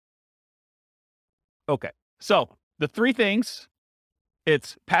 Okay, so the three things,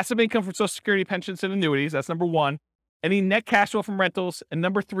 it's passive income from Social Security, pensions, and annuities. That's number one. Any net cash flow from rentals. And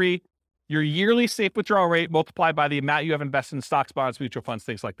number three, your yearly safe withdrawal rate multiplied by the amount you have invested in stocks, bonds, mutual funds,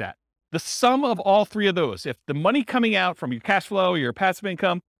 things like that. The sum of all three of those, if the money coming out from your cash flow, your passive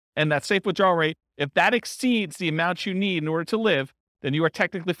income, and that safe withdrawal rate, if that exceeds the amount you need in order to live, then you are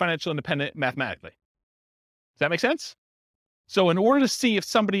technically financially independent mathematically. Does that make sense? So in order to see if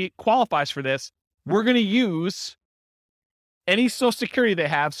somebody qualifies for this, we're going to use any Social Security they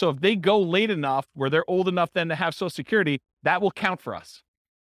have. So if they go late enough where they're old enough then to have Social Security, that will count for us.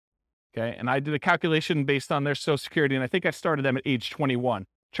 Okay. And I did a calculation based on their Social Security, and I think I started them at age 21,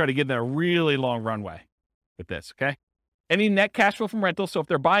 try to give them a really long runway. with this, okay? Any net cash flow from rentals. So if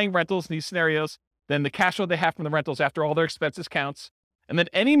they're buying rentals in these scenarios, then the cash flow they have from the rentals after all their expenses counts. And then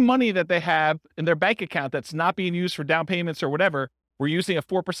any money that they have in their bank account that's not being used for down payments or whatever, we're using a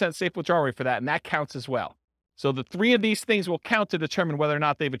 4% safe withdrawal rate for that, and that counts as well. So the three of these things will count to determine whether or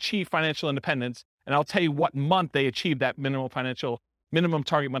not they've achieved financial independence. And I'll tell you what month they achieved that minimum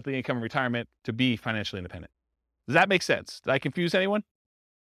target monthly income in retirement to be financially independent. Does that make sense? Did I confuse anyone?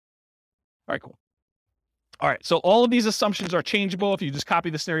 All right, cool. All right, so all of these assumptions are changeable if you just copy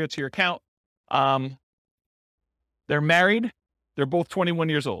the scenario to your account. They're married. They're both 21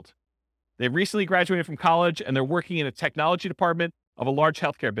 years old. They recently graduated from college, and they're working in a technology department of a large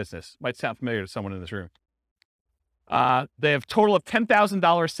healthcare business. Might sound familiar to someone in this room. They have a total of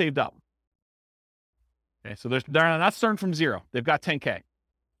 $10,000 saved up. Okay, so they're not starting from zero. They've got 10K.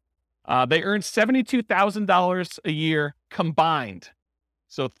 They earn $72,000 a year combined.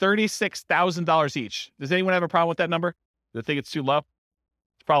 So $36,000 each. Does anyone have a problem with that number? Do they think it's too low?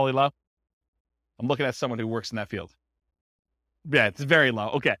 It's probably low. I'm looking at someone who works in that field. Yeah, it's very low.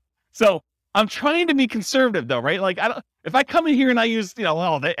 Okay. So I'm trying to be conservative though, right? Like if I come in here and I use,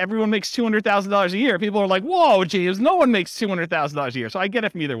 everyone makes $200,000 a year, people are like, whoa, James, no one makes $200,000 a year. So I get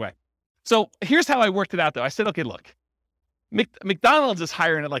it from either way. So here's how I worked it out though. I said, okay, look, McDonald's is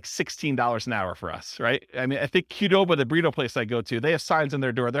hiring at like $16 an hour for us, right? I mean, I think Qdoba, the burrito place I go to, they have signs on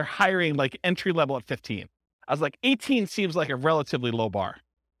their door. They're hiring like entry level at 15. I was like, 18 seems like a relatively low bar,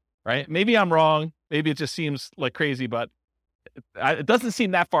 right? Maybe I'm wrong. Maybe it just seems like crazy, but it doesn't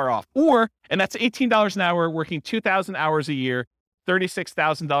seem that far off. And that's $18 an hour, working 2,000 hours a year,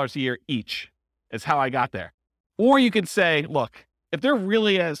 $36,000 a year each is how I got there. Or you could say, look, if they're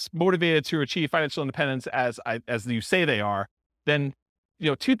really as motivated to achieve financial independence as you say they are, then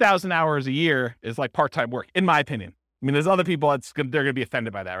 2,000 hours a year is like part-time work, in my opinion. I mean, there's other people they're going to be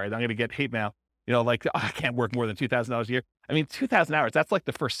offended by that, right? I'm going to get hate mail, I can't work more than $2,000 a year. I mean, 2,000 hours, that's like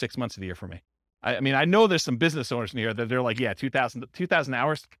the first 6 months of the year for me. I mean, I know there's some business owners in here that they're like, yeah, 2,000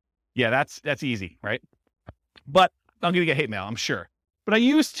 hours. Yeah, that's easy, right? But I'm going to get hate mail, I'm sure. But I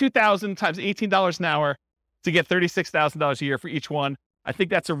use 2,000 times $18 an hour to get $36,000 a year for each one. I think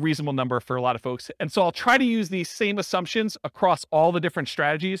that's a reasonable number for a lot of folks. And so I'll try to use these same assumptions across all the different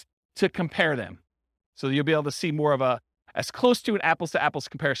strategies to compare them. So you'll be able to see more of as close to an apples to apples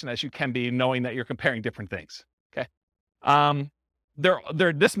comparison as you can be, knowing that you're comparing different things. Okay.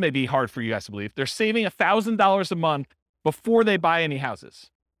 This may be hard for you guys to believe. They're saving $1,000 a month before they buy any houses.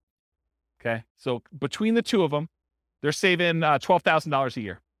 Okay. So between the two of them, they're saving $12,000 a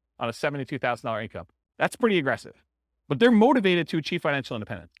year on a $72,000 income. That's pretty aggressive, but they're motivated to achieve financial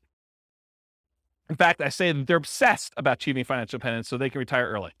independence. In fact, I say that they're obsessed about achieving financial independence so they can retire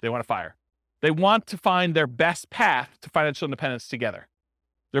early. They want to fire. They want to find their best path to financial independence together.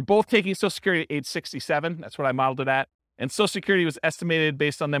 They're both taking Social Security at age 67. That's what I modeled it at. And Social Security was estimated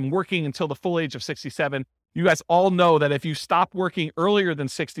based on them working until the full age of 67. You guys all know that if you stop working earlier than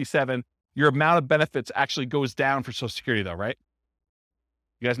 67, your amount of benefits actually goes down for Social Security though, right?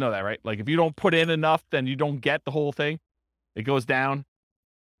 You guys know that, right? Like if you don't put in enough, then you don't get the whole thing. It goes down.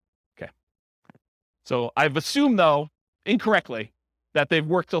 Okay. So I've assumed though, incorrectly, that they've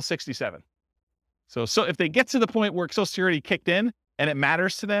worked till 67. So if they get to the point where Social Security kicked in and it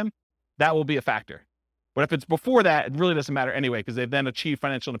matters to them, that will be a factor. But if it's before that, it really doesn't matter anyway, because they've then achieved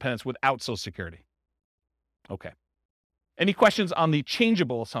financial independence without Social Security. Okay. Any questions on the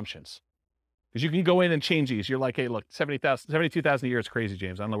changeable assumptions? Because you can go in and change these. You're like, hey, look, 72,000 a year is crazy,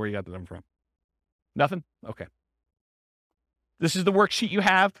 James. I don't know where you got the number from. Nothing? Okay. This is the worksheet you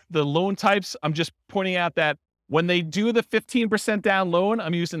have, the loan types. I'm just pointing out that when they do the 15% down loan,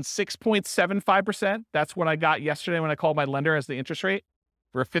 I'm using 6.75%. That's what I got yesterday when I called my lender as the interest rate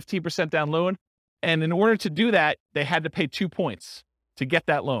for a 15% down loan. And in order to do that, they had to pay 2 points to get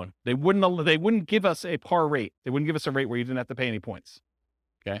that loan. They wouldn't give us a par rate. They wouldn't give us a rate where you didn't have to pay any points.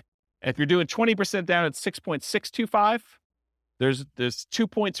 Okay. And if you're doing 20% down at 6.625, there's 2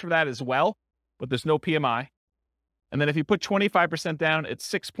 points for that as well, but there's no PMI. And then if you put 25% down at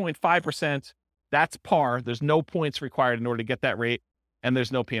 6.5%, that's par. There's no points required in order to get that rate, and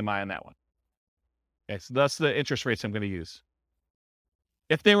there's no PMI on that one. Okay, so that's the interest rates I'm going to use.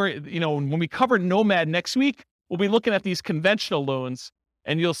 If they were, when we cover Nomad next week, we'll be looking at these conventional loans,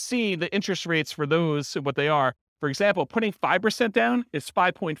 and you'll see the interest rates for those, what they are. For example, putting 5% down is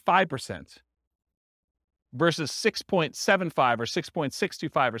 5.5% versus 6.75 or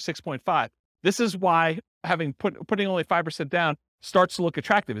 6.625 or 6.5. This is why putting only 5% down starts to look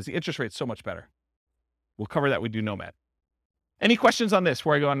attractive, is the interest rate's so much better. We'll cover that. We do Nomad. Any questions on this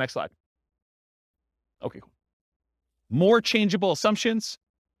before I go on next slide? Okay, cool. More changeable assumptions.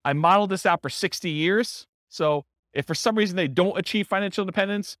 I modeled this out for 60 years. So if for some reason they don't achieve financial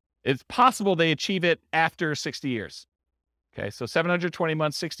independence, it's possible they achieve it after 60 years. Okay, so 720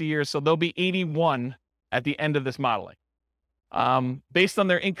 months, 60 years. So they'll be 81 at the end of this modeling. Based on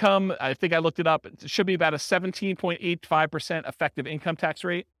their income, I think I looked it up. It should be about a 17.85% effective income tax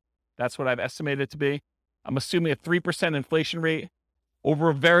rate. That's what I've estimated it to be. I'm assuming a 3% inflation rate over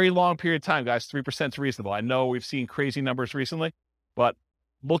a very long period of time, guys. 3% is reasonable. I know we've seen crazy numbers recently, but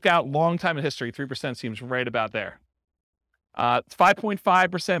look out long time in history. 3% seems right about there.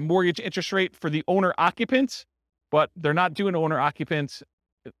 5.5% mortgage interest rate for the owner occupants, but they're not doing owner occupants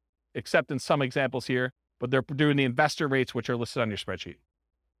except in some examples here, but they're doing the investor rates, which are listed on your spreadsheet.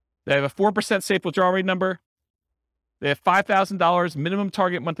 They have a 4% safe withdrawal rate number. They have $5,000 minimum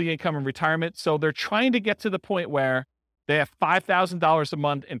target monthly income in retirement. So they're trying to get to the point where they have $5,000 a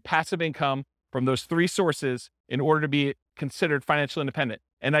month in passive income from those three sources in order to be considered financially independent.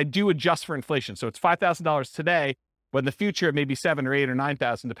 And I do adjust for inflation. So it's $5,000 today, but in the future, it may be $7,000 or $8,000 or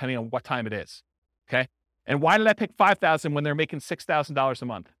 $9,000, depending on what time it is. Okay. And why did I pick $5,000 when they're making $6,000 a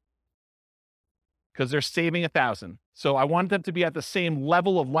month? Because they're saving $1,000. So I want them to be at the same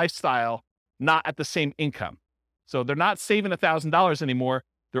level of lifestyle, not at the same income. So they're not saving $1,000 anymore.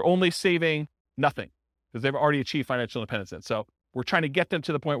 They're only saving nothing because they've already achieved financial independence. So we're trying to get them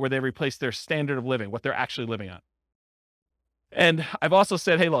to the point where they replace their standard of living, what they're actually living on. And I've also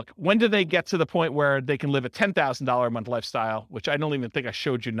said, hey, look, when do they get to the point where they can live a $10,000 a month lifestyle, which I don't even think I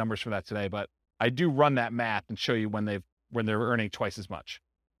showed you numbers for that today, but I do run that math and show you when they're earning twice as much.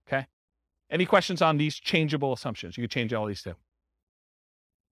 Okay. Any questions on these changeable assumptions? You can change all these too.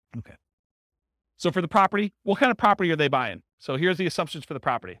 Okay. So for the property, what kind of property are they buying? So here's the assumptions for the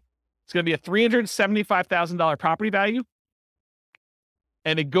property. It's going to be a $375,000 property value,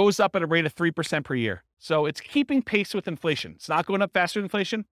 and it goes up at a rate of 3% per year. So it's keeping pace with inflation. It's not going up faster than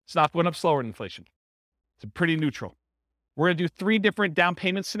inflation. It's not going up slower than inflation. It's pretty neutral. We're going to do 3 different down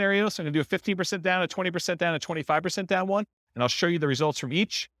payment scenarios. So I'm going to do a 15% down, a 20% down, a 25% down one, and I'll show you the results from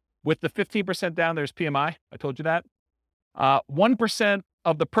each. With the 15% down, there's PMI. I told you that. 1%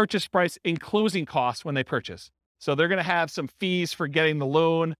 of the purchase price in closing costs when they purchase. So they're going to have some fees for getting the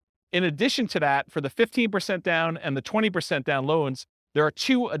loan. In addition to that, for the 15% down and the 20% down loans, there are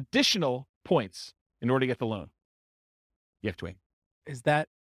 2 additional points in order to get the loan. You have to wait. Is that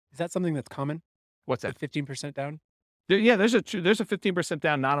something that's common? What's that? The 15% down? There's a 15%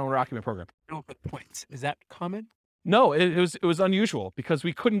 down non-owner occupant program. No, but points. Is that common? No, it was unusual because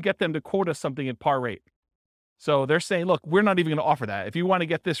we couldn't get them to quote us something at par rate. So they're saying, look, we're not even going to offer that. If you want to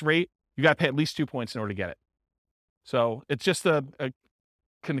get this rate, you got to pay at least 2 points in order to get it. So it's just a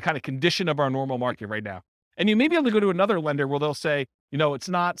kind of condition of our normal market right now. And you may be able to go to another lender where they'll say, it's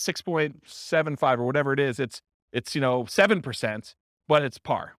not 6.75 or whatever it is. It's 7%, but it's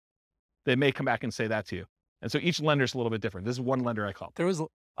par. They may come back and say that to you. And so each lender is a little bit different. This is one lender I called. There was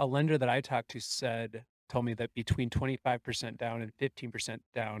a lender that I talked to told me that between 25% down and 15%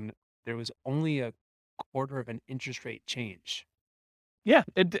 down, there was only a quarter of an interest rate change. Yeah,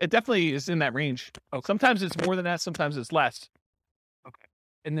 it definitely is in that range. Okay. Sometimes it's more than that. Sometimes it's less. Okay.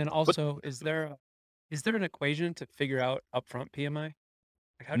 And then also, is there an equation to figure out upfront PMI?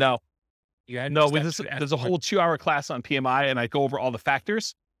 Like no. There's a whole 2-hour class on PMI, and I go over all the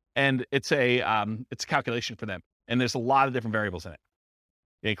factors, and it's a calculation for them. And there's a lot of different variables in it,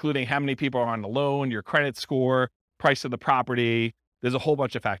 including how many people are on the loan, your credit score, price of the property. There's a whole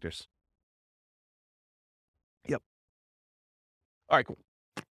bunch of factors. Yep. All right, cool.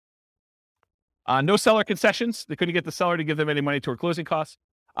 No seller concessions. They couldn't get the seller to give them any money toward closing costs.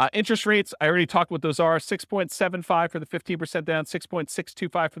 Interest rates, I already talked what those are. 6.75 for the 15% down,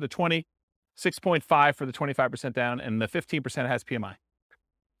 6.625 for the 20, 6.5 for the 25% down, and the 15% has PMI.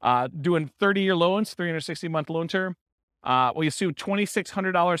 Doing 30-year loans, 360-month loan term. We assume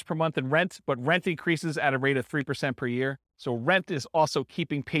 $2,600 per month in rent, but rent increases at a rate of 3% per year. So rent is also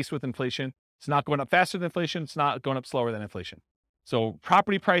keeping pace with inflation. It's not going up faster than inflation. It's not going up slower than inflation. So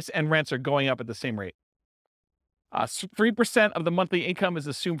property price and rents are going up at the same rate. 3% of the monthly income is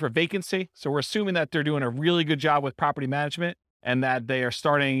assumed for vacancy. So we're assuming that they're doing a really good job with property management and that they are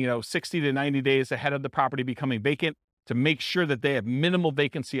starting, 60 to 90 days ahead of the property becoming vacant to make sure that they have minimal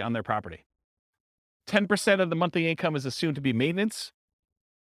vacancy on their property. 10% of the monthly income is assumed to be maintenance.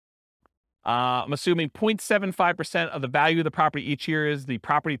 I'm assuming 0.75% of the value of the property each year is the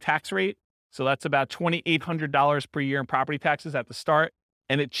property tax rate. So that's about $2,800 per year in property taxes at the start.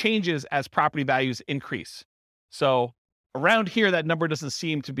 And it changes as property values increase. So around here, that number doesn't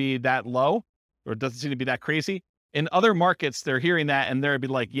seem to be that low, or it doesn't seem to be that crazy. In other markets, they're hearing that and they'll be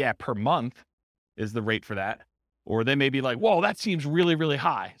like, yeah, per month is the rate for that. Or they may be like, whoa, that seems really, really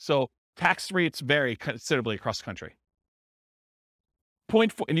high. So Tax rates vary considerably across the country.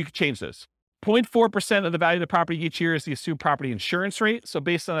 0.4, and you can change those. 0.4% of the value of the property each year is the assumed property insurance rate. So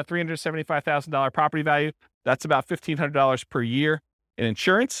based on a $375,000 property value, that's about $1,500 per year in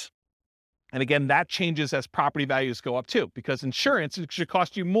insurance. And again, that changes as property values go up too, because insurance should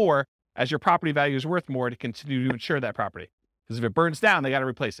cost you more as your property value is worth more to continue to insure that property. Because if it burns down, they got to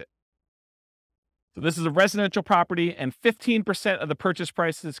replace it. So this is a residential property, and 15% of the purchase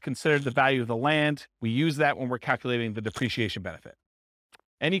price is considered the value of the land. We use that when we're calculating the depreciation benefit.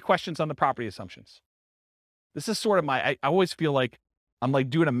 Any questions on the property assumptions? This is sort of I always feel like I'm like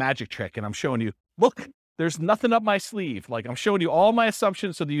doing a magic trick and I'm showing you, look, there's nothing up my sleeve. Like I'm showing you all my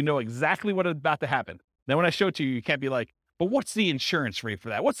assumptions so that you know exactly what is about to happen. Then when I show it to you, you can't be like, but what's the insurance rate for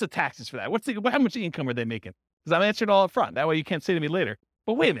that? What's the taxes for that? How much income are they making? Because I'm answering all up front. That way you can't say to me later,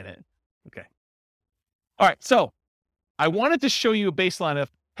 but wait a minute. Okay. All right. So I wanted to show you a baseline of,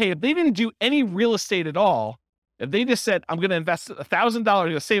 hey, if they didn't do any real estate at all, if they just said, I'm going to invest $1,000, I'm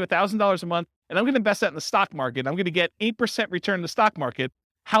going to save $1,000 a month, and I'm going to invest that in the stock market, I'm going to get 8% return in the stock market,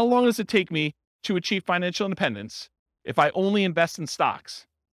 how long does it take me to achieve financial independence if I only invest in stocks?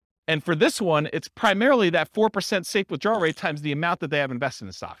 And for this one, it's primarily that 4% safe withdrawal rate times the amount that they have invested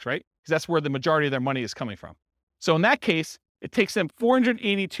in stocks, right? Because that's where the majority of their money is coming from. So in that case, it takes them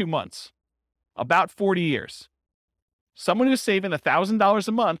 482 months, about 40 years. Someone who's saving $1,000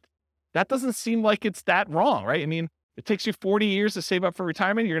 a month, that doesn't seem like it's that wrong, right? I mean, it takes you 40 years to save up for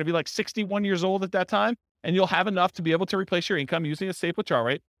retirement. You're going to be like 61 years old at that time, and you'll have enough to be able to replace your income using a safe withdrawal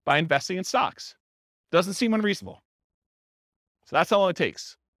rate by investing in stocks. Doesn't seem unreasonable. So that's how long it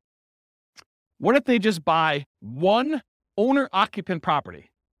takes. What if they just buy one owner-occupant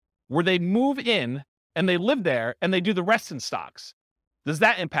property where they move in and they live there and they do the rest in stocks? Does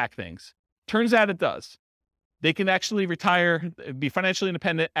that impact things? Turns out it does. They can actually retire, be financially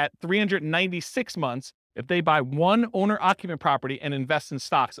independent at 396 months if they buy one owner-occupant property and invest in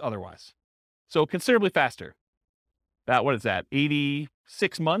stocks otherwise. So considerably faster. About, what is that,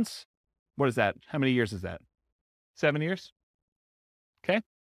 86 months? What is that? How many years is that? 7 years? Okay.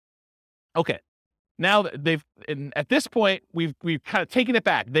 Okay. Now at this point, we've kind of taken it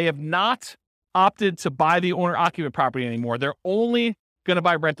back. They have not opted to buy the owner-occupant property anymore. They're only going to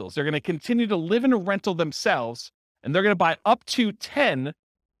buy rentals. They're going to continue to live in a rental themselves, and they're going to buy up to 10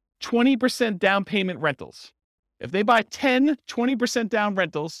 20% down payment rentals. If they buy 10 20% down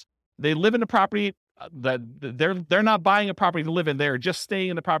rentals, they live in a property that they're not buying a property to live in. They're just staying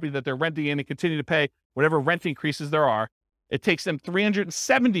in the property that they're renting in and continue to pay whatever rent increases there are. It takes them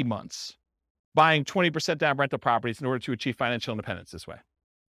 370 months buying 20% down rental properties in order to achieve financial independence this way.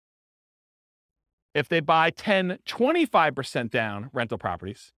 If they buy 10, 25% down rental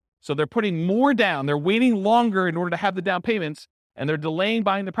properties, so they're putting more down, they're waiting longer in order to have the down payments, and they're delaying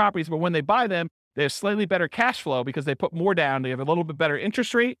buying the properties, but when they buy them, they have slightly better cash flow because they put more down, they have a little bit better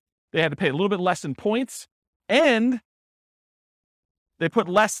interest rate, they have to pay a little bit less in points, and they put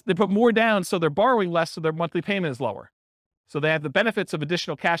more down, so they're borrowing less, so their monthly payment is lower. So they have the benefits of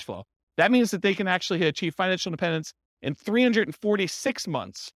additional cash flow. That means that they can actually achieve financial independence in 346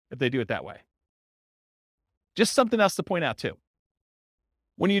 months if they do it that way. Just something else to point out too.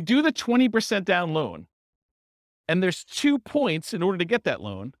 When you do the 20% down loan, and there's 2 points in order to get that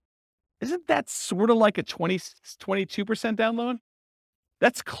loan, isn't that sort of like a 22% down loan?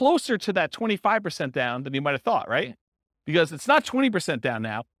 That's closer to that 25% down than you might have thought, right? Because it's not 20% down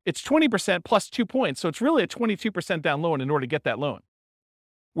now, it's 20% plus 2 points. So it's really a 22% down loan in order to get that loan.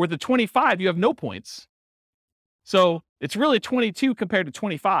 Where the 25, you have no points. So it's really 22 compared to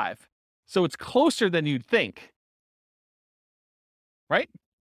 25. So it's closer than you'd think. Right?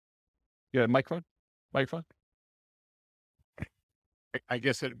 You got a microphone? I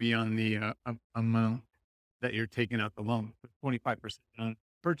guess it'd be on the amount that you're taking out the loan, 25% on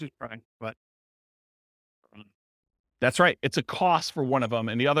purchase price, but that's right. It's a cost for one of them,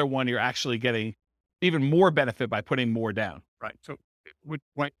 and the other one you're actually getting even more benefit by putting more down. right. So it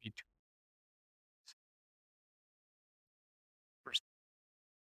might be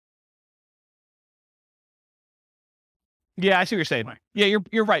Yeah, I see what you're saying. Right. Yeah,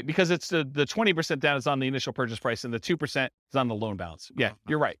 you're right, because it's the 20% down is on the initial purchase price and the 2% is on the loan balance. Yeah,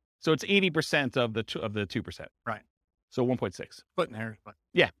 you're right. So it's 80% of the 2%. right. So 1.6. Splitting hairs, but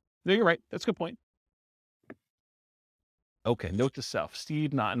No, you're right. That's a good point. Okay, note to self.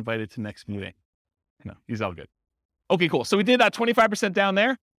 Steve not invited to next meeting. No, he's all good. Okay, cool. So we did that 25% down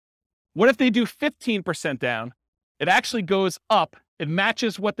there. What if they do 15% down? It actually goes up. It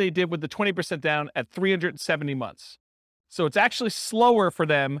matches what they did with the 20% down at 370 months. So it's actually slower for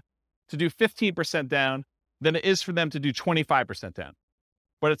them to do 15% down than it is for them to do 25% down.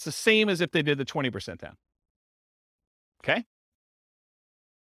 but it's the same as if they did the 20% down. Okay?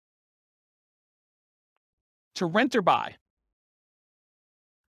 To rent or buy.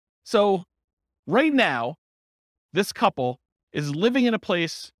 So right now, this couple is living in a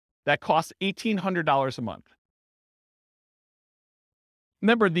place that costs $1,800 a month.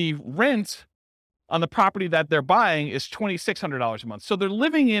 Remember, the rent on the property that they're buying is $2,600 a month. So they're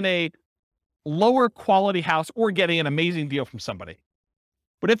living in a lower quality house or getting an amazing deal from somebody.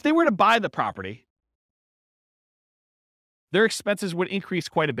 But if they were to buy the property, their expenses would increase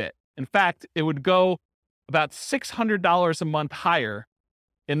quite a bit. In fact, it would go about $600 a month higher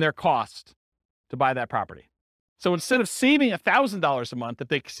in their cost to buy that property. So instead of saving $1,000 a month, if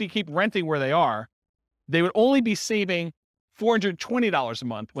they keep renting where they are, they would only be saving $420 a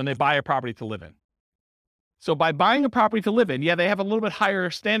month when they buy a property to live in. So by buying a property to live in, yeah, they have a little bit higher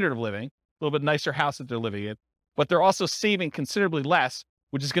standard of living, a little bit nicer house that they're living in, but they're also saving considerably less,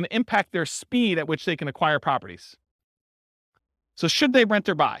 which is going to impact their speed at which they can acquire properties. So should they rent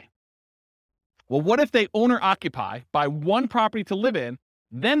or buy? Well, what if they owner occupy, buy one property to live in,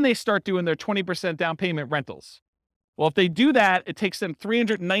 then they start doing their 20% down payment rentals? Well, if they do that, it takes them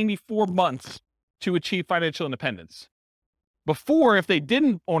 394 months to achieve financial independence. Before, if they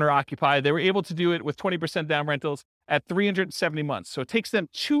didn't owner occupy, they were able to do it with 20% down rentals at 370 months. So it takes them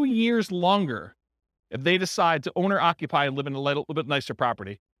 2 years longer if they decide to owner occupy and live in a little bit nicer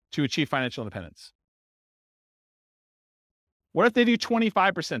property to achieve financial independence. What if they do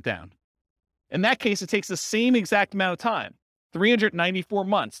 25% down? In that case, it takes the same exact amount of time, 394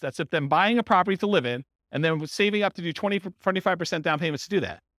 months. That's if them buying a property to live in and then saving up to do 25% down payments to do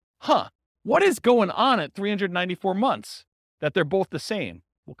that. What is going on at 394 months that they're both the same?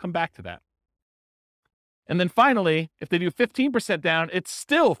 We'll come back to that. And then finally, if they do 15% down, it's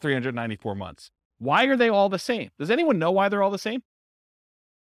still 394 months. Why are they all the same? Does anyone know why they're all the same?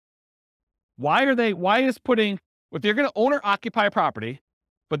 If you're going to owner occupy a property,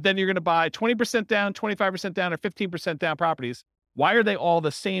 but then you're going to buy 20% down, 25% down, or 15% down properties, why are they all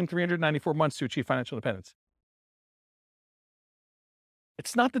the same 394 months to achieve financial independence?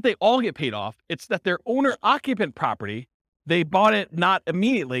 It's not that they all get paid off. It's that their owner-occupant property, they bought it not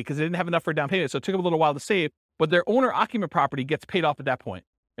immediately because they didn't have enough for a down payment, so it took them a little while to save, but their owner-occupant property gets paid off at that point.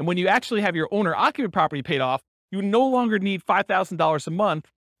 And when you actually have your owner-occupant property paid off, you no longer need $5,000 a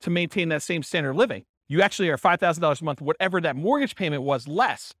month to maintain that same standard of living. You actually are $5,000 a month, whatever that mortgage payment was,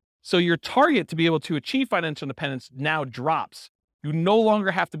 less. So your target to be able to achieve financial independence now drops. You no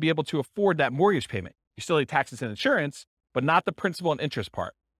longer have to be able to afford that mortgage payment. You still need taxes and insurance, but not the principal and interest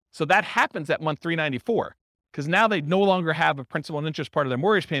part. So that happens at month 394, because now they no longer have a principal and interest part of their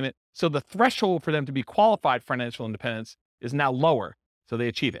mortgage payment. So the threshold for them to be qualified for financial independence is now lower. So they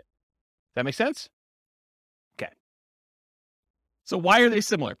achieve it. Does that make sense? Okay. So why are they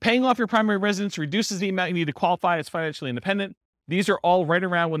similar? Paying off your primary residence reduces the amount you need to qualify as financially independent. These are all right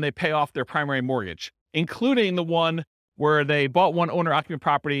around when they pay off their primary mortgage, including the one where they bought one owner-occupant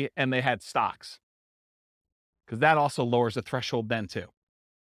property and they had stocks, because that also lowers the threshold then too.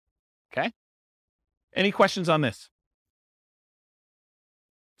 Okay? Any questions on this?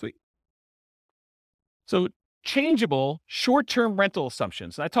 Sweet. So changeable short-term rental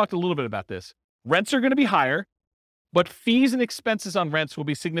assumptions. And I talked a little bit about this. Rents are going to be higher, but fees and expenses on rents will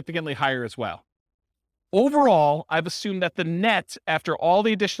be significantly higher as well. Overall, I've assumed that the net after all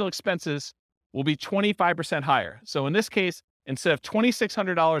the additional expenses will be 25% higher. So in this case, instead of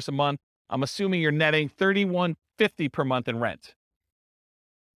 $2,600 a month, I'm assuming you're netting $3,150 per month in rent.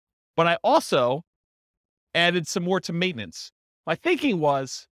 But I also added some more to maintenance. My thinking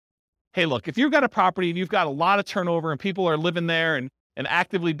was, hey, look, if you've got a property and you've got a lot of turnover and people are living there and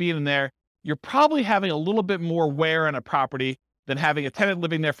actively being in there, you're probably having a little bit more wear on a property than having a tenant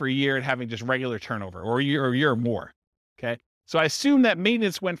living there for a year and having just regular turnover, or a year or more. Okay. So I assume that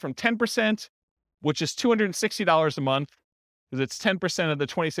maintenance went from 10%, which is $260 a month, because it's 10% of the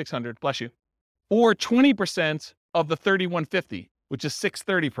 $2,600, bless you, or 20% of the $3,150, which is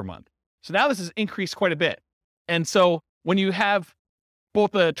 $630 per month. So now this has increased quite a bit. And so when you have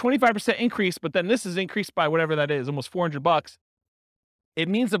both a 25% increase, but then this is increased by whatever that is, almost $400, it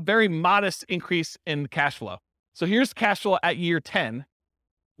means a very modest increase in cash flow. So here's cash flow at year 10.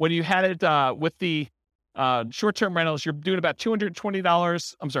 When you had it with the short-term rentals, you're doing about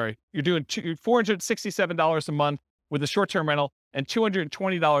 $220. I'm sorry, you're doing $467 a month with a short-term rental and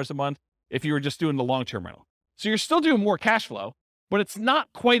 $220 a month if you were just doing the long-term rental. So you're still doing more cash flow, but it's not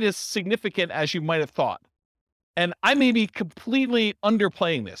quite as significant as you might have thought. And I may be completely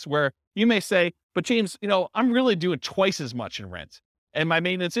underplaying this, where you may say, but James, I'm really doing twice as much in rent, and my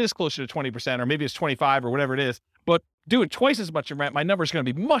maintenance is closer to 20%, or maybe it's 25 or whatever it is, but doing twice as much in rent, my number is going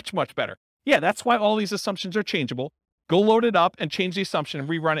to be much, much better. Yeah, that's why all these assumptions are changeable. Go load it up and change the assumption and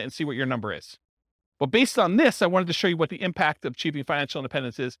rerun it and see what your number is. But based on this, I wanted to show you what the impact of achieving financial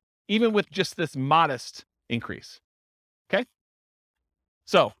independence is, even with just this modest increase. Okay?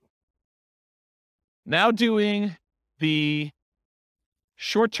 So now doing the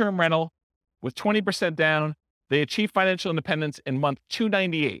short-term rental with 20% down, they achieve financial independence in month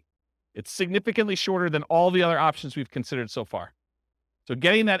 298. It's significantly shorter than all the other options we've considered so far. So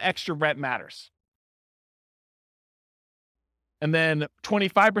getting that extra rent matters. And then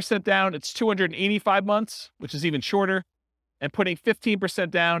 25% down, it's 285 months, which is even shorter. And putting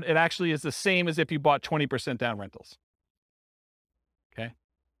 15% down, it actually is the same as if you bought 20% down rentals. Okay?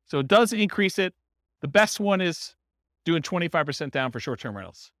 So it does increase it. The best one is doing 25% down for short-term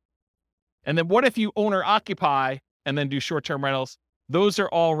rentals. And then what if you owner occupy and then do short-term rentals? Those are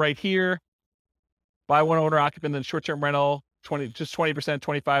all right here. Buy one owner occupant, then short-term rental, 20%,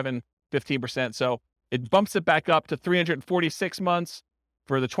 25 and 15%. So it bumps it back up to 346 months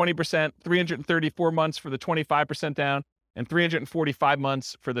for the 20%, 334 months for the 25% down, and 345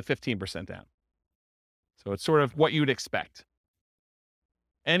 months for the 15% down. So it's sort of what you'd expect.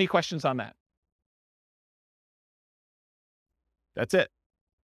 Any questions on that? That's it.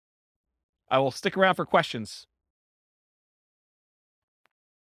 I will stick around for questions.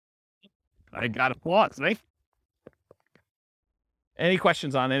 I got applause, right? Any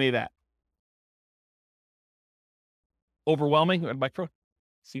questions on any of that? Overwhelming? Micro?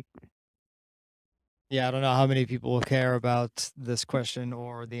 See? Yeah, I don't know how many people will care about this question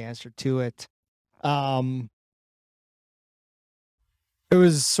or the answer to it. It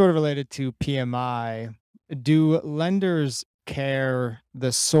was sort of related to PMI. Do lenders care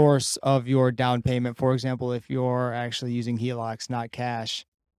the source of your down payment? For example, if you're actually using HELOCs, not cash,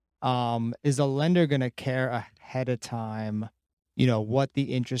 is a lender going to care ahead of time, what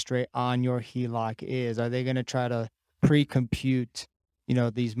the interest rate on your HELOC is? Are they going to try to pre-compute,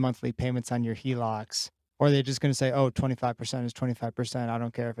 these monthly payments on your HELOCs? Or are they just going to say, 25% is 25%. I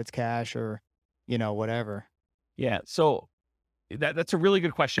don't care if it's cash or, whatever. Yeah. So that's a really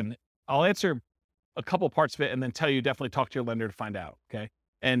good question. I'll answer a couple parts of it and then tell you definitely talk to your lender to find out. Okay.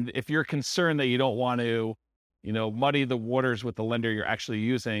 And if you're concerned that you don't want to, muddy the waters with the lender you're actually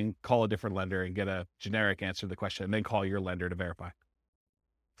using, call a different lender and get a generic answer to the question, and then call your lender to verify.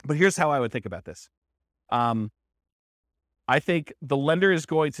 But here's how I would think about this. I think the lender is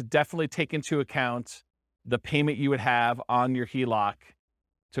going to definitely take into account the payment you would have on your HELOC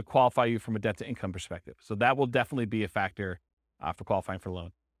to qualify you from a debt to income perspective. So that will definitely be a factor for qualifying for a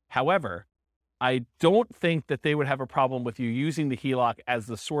loan. However, I don't think that they would have a problem with you using the HELOC as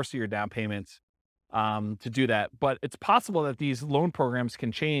the source of your down payments to do that. But it's possible that these loan programs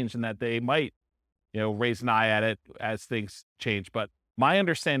can change and that they might, raise an eye at it as things change. But my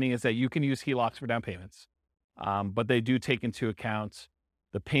understanding is that you can use HELOCs for down payments, but they do take into account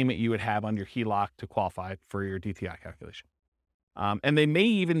the payment you would have on your HELOC to qualify for your DTI calculation. And they may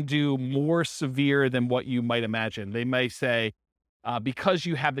even do more severe than what you might imagine. They may say, because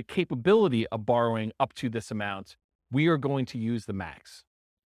you have the capability of borrowing up to this amount, we are going to use the max.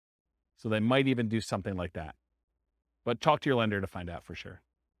 So they might even do something like that. But talk to your lender to find out for sure.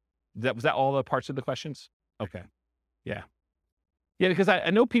 Was that all the parts of the questions? Okay. Yeah. Yeah, because I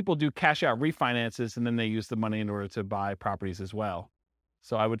know people do cash out refinances and then they use the money in order to buy properties as well.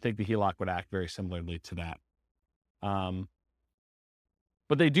 So I would think the HELOC would act very similarly to that.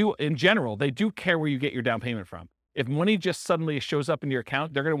 But they do, in general, they do care where you get your down payment from. If money just suddenly shows up in your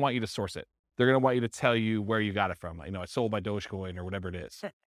account, they're going to want you to source it. They're going to want you to tell you where you got it from. I sold my Dogecoin or whatever it is.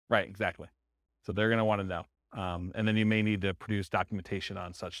 Right, exactly. So they're going to want to know. And then you may need to produce documentation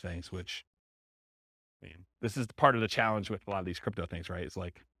on such things, which, this is part of the challenge with a lot of these crypto things, right? It's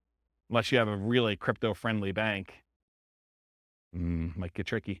like, unless you have a really crypto-friendly bank, might get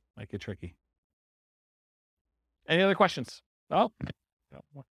tricky. Any other questions? Oh.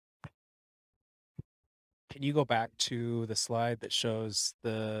 Can you go back to the slide that shows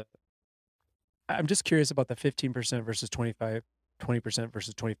I'm just curious about the 15% versus 20%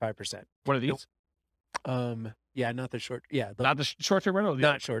 versus 25%. What are these? Yeah, not the short. Yeah. Not the short-term rental?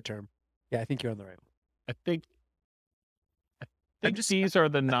 Not short-term. Yeah, I think you're on the right one. I think these are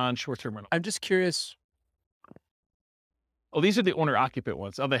the non-short-term rental. I'm just curious. Oh, these are the owner-occupant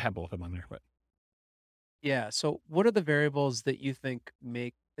ones. Oh, they have both of them on there. But yeah. So what are the variables that you think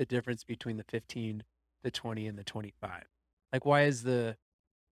make the difference between the 15, the 20, and the 25? Like, why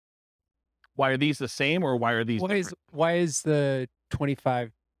are these the same, or why are these different? Why is the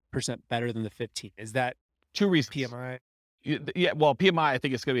 25% better than the 15? Is that two reasons? PMI? Yeah, well, PMI, I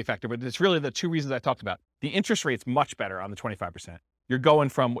think it's going to be a factor, but it's really the two reasons I talked about. The interest rate's much better on the 25%. You're going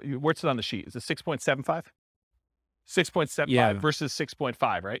from, what's it on the sheet? Is it 6.75? 6.75 Yeah. versus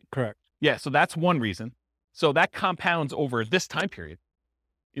 6.5, right? Correct. Yeah, so that's one reason. So that compounds over this time period,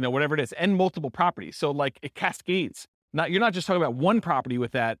 whatever it is, and multiple properties. So like it cascades. You're not just talking about one property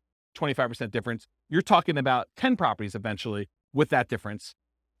with that 25% difference. You're talking about 10 properties eventually with that difference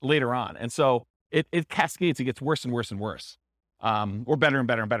later on. And so it cascades. It gets worse and worse and worse, or better and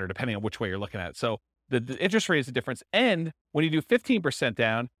better and better, depending on which way you're looking at it. So the interest rate is the difference. And when you do 15%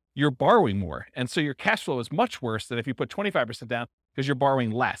 down, you're borrowing more. And so your cash flow is much worse than if you put 25% down because you're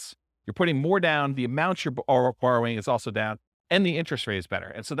borrowing less. You're putting more down. The amount you're borrowing is also down, and the interest rate is better.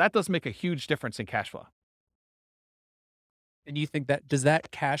 And so that does make a huge difference in cash flow. And you think does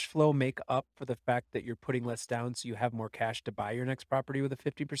that cash flow make up for the fact that you're putting less down so you have more cash to buy your next property with a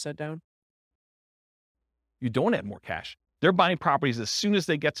 50% down? You don't have more cash. They're buying properties as soon as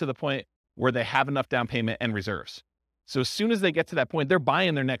they get to the point where they have enough down payment and reserves. So as soon as they get to that point, they're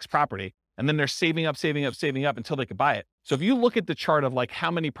buying their next property, and then they're saving up until they can buy it. So if you look at the chart of like how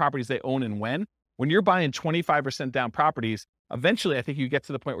many properties they own and when you're buying 25% down properties, eventually I think you get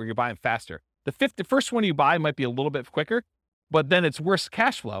to the point where you're buying faster. The first one you buy might be a little bit quicker, but then it's worse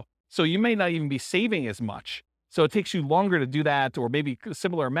cash flow. So you may not even be saving as much. So it takes you longer to do that, or maybe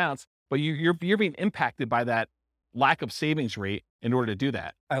similar amounts, but you're being impacted by that lack of savings rate in order to do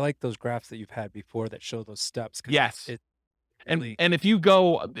that. I like those graphs that you've had before that show those steps. Yes. Really, And if you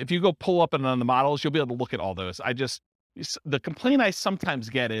go pull up on the models, you'll be able to look at all those. The complaint I sometimes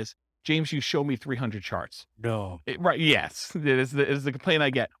get is, James, you show me 300 charts. no. Right. Yes. It is the complaint I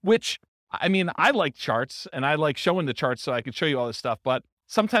get, which, I mean, I like charts and I like showing the charts so I can show you all this stuff. But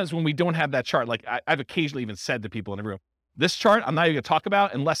sometimes when we don't have that chart, like I've occasionally even said to people in the room, this chart, I'm not even gonna talk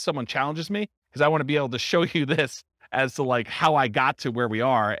about unless someone challenges me, because I want to be able to show you this as to like how I got to where we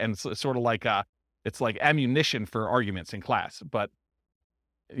are. And so, sort of like, it's like ammunition for arguments in class. But,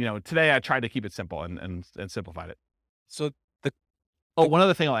 today I tried to keep it simple and simplified it. So One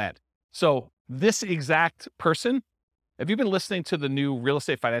other thing I'll add. So this exact person, have you been listening to the new Real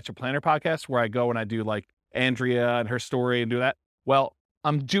Estate Financial Planner podcast where I go and I do like Andrea and her story and do that? Well,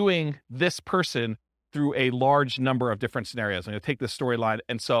 I'm doing this person through a large number of different scenarios. I'm going to take this storyline.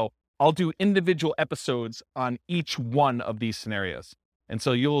 And so I'll do individual episodes on each one of these scenarios. And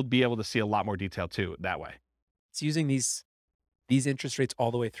so you'll be able to see a lot more detail too that way. it's using these interest rates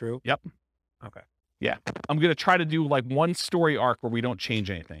all the way through. Yep. Okay. Yeah. I'm going to try to do like one story arc where we don't change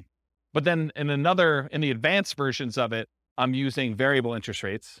anything. But then in the advanced versions of it, I'm using variable interest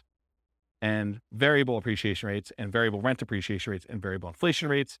rates and variable appreciation rates and variable rent appreciation rates and variable inflation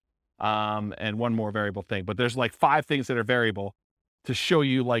rates. And one more variable thing, but there's like 5 things that are variable to show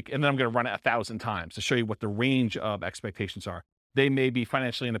you and then I'm going to run it 1,000 times to show you what the range of expectations are. They may be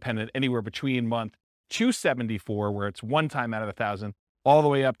financially independent anywhere between month 274, where it's 1 time out of 1,000, all the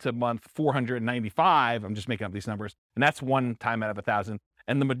way up to month 495. I'm just making up these numbers. And that's 1 time out of 1,000.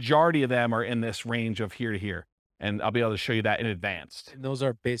 And the majority of them are in this range of here to here. And I'll be able to show you that in advance. And those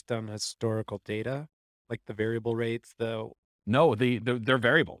are based on historical data, like the variable rates, No, they're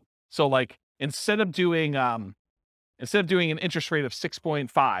variable. So like instead of doing an interest rate of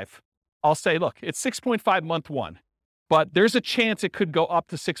 6.5, I'll say, look, it's 6.5 month 1, but there's a chance it could go up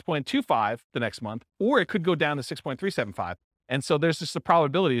to 6.25 the next month, or it could go down to 6.375. And so there's just a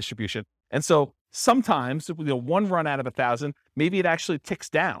probability distribution. And so sometimes one run out of 1,000, maybe it actually ticks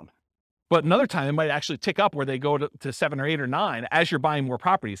down, but another time it might actually tick up where they go to 7 or 8 or 9 as you're buying more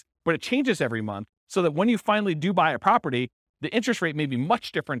properties, but it changes every month so that when you finally do buy a property, the interest rate may be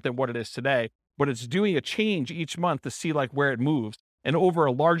much different than what it is today, but it's doing a change each month to see like where it moves and over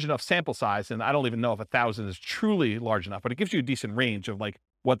a large enough sample size. And I don't even know if 1,000 is truly large enough, but it gives you a decent range of like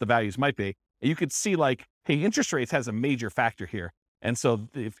what the values might be. And you could see like, hey, interest rates has a major factor here. And so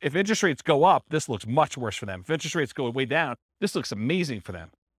if interest rates go up, this looks much worse for them. If interest rates go way down, this looks amazing for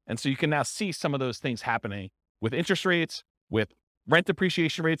them. And so you can now see some of those things happening with interest rates, with rent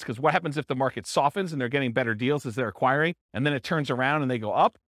appreciation rates, because what happens if the market softens and they're getting better deals as they're acquiring, and then it turns around and they go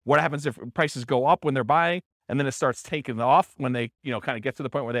up? What happens if prices go up when they're buying, and then it starts taking off when they, kind of get to the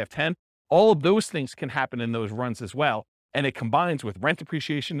point where they have 10? All of those things can happen in those runs as well. And it combines with rent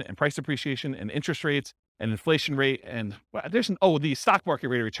appreciation and price appreciation and interest rates and inflation rate. And the stock market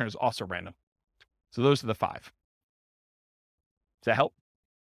rate of return is also random. So those are the 5. Does that help?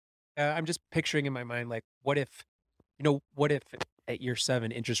 I'm just picturing in my mind, like, what if at year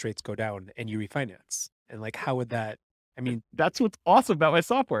 7 interest rates go down and you refinance? And like, how would that, that's what's awesome about my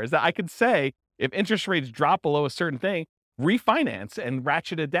software, is that I could say, if interest rates drop below a certain thing, refinance and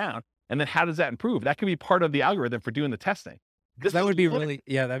ratchet it down. And then how does that improve? That can be part of the algorithm for doing the testing. This That is would be lit- really,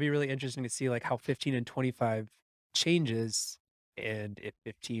 yeah, that'd be really interesting to see like how 15 and 25 changes, and if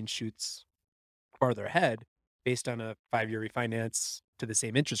 15 shoots farther ahead based on a 5-year refinance to the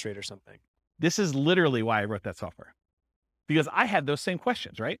same interest rate or something. This is literally why I wrote that software, because I had those same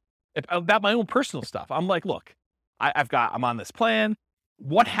questions, right? About my own personal stuff. I'm like, look, I'm on this plan.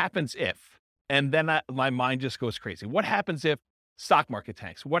 What happens if? And then my mind just goes crazy. What happens if stock market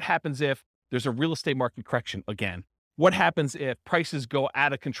tanks? What happens if there's a real estate market correction again? What happens if prices go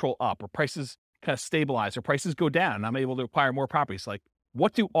out of control up, or prices kind of stabilize, or prices go down and I'm able to acquire more properties? Like,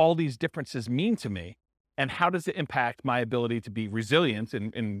 what do all these differences mean to me? And how does it impact my ability to be resilient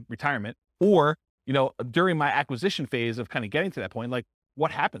in retirement? Or, during my acquisition phase of kind of getting to that point, like,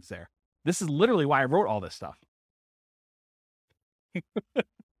 what happens there? This is literally why I wrote all this stuff.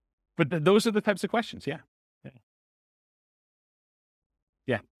 But those are the types of questions. Yeah.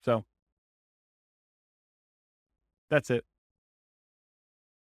 Yeah. So that's it.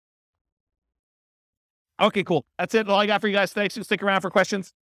 Okay, cool. That's it. All I got for you guys. Thanks. Stick around for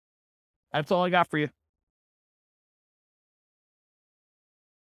questions. That's all I got for you.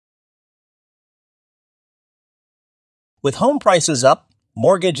 With home prices up,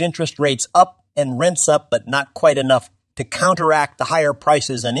 mortgage interest rates up, and rents up, but not quite enough to counteract the higher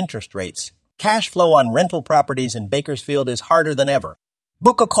prices and interest rates, cash flow on rental properties in Bakersfield is harder than ever.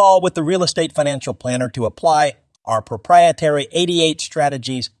 Book a call with the Real Estate Financial Planner to apply our proprietary 88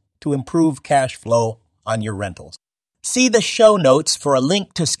 strategies to improve cash flow on your rentals. See the show notes for a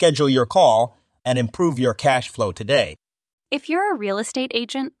link to schedule your call and improve your cash flow today. If you're a real estate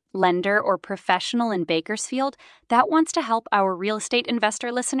agent, lender, or professional in Bakersfield that wants to help our real estate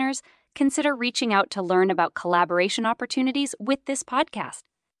investor listeners, consider reaching out to learn about collaboration opportunities with this podcast.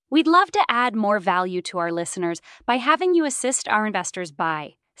 We'd love to add more value to our listeners by having you assist our investors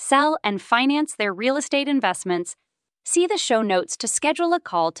buy, sell, and finance their real estate investments. See the show notes to schedule a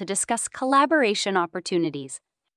call to discuss collaboration opportunities.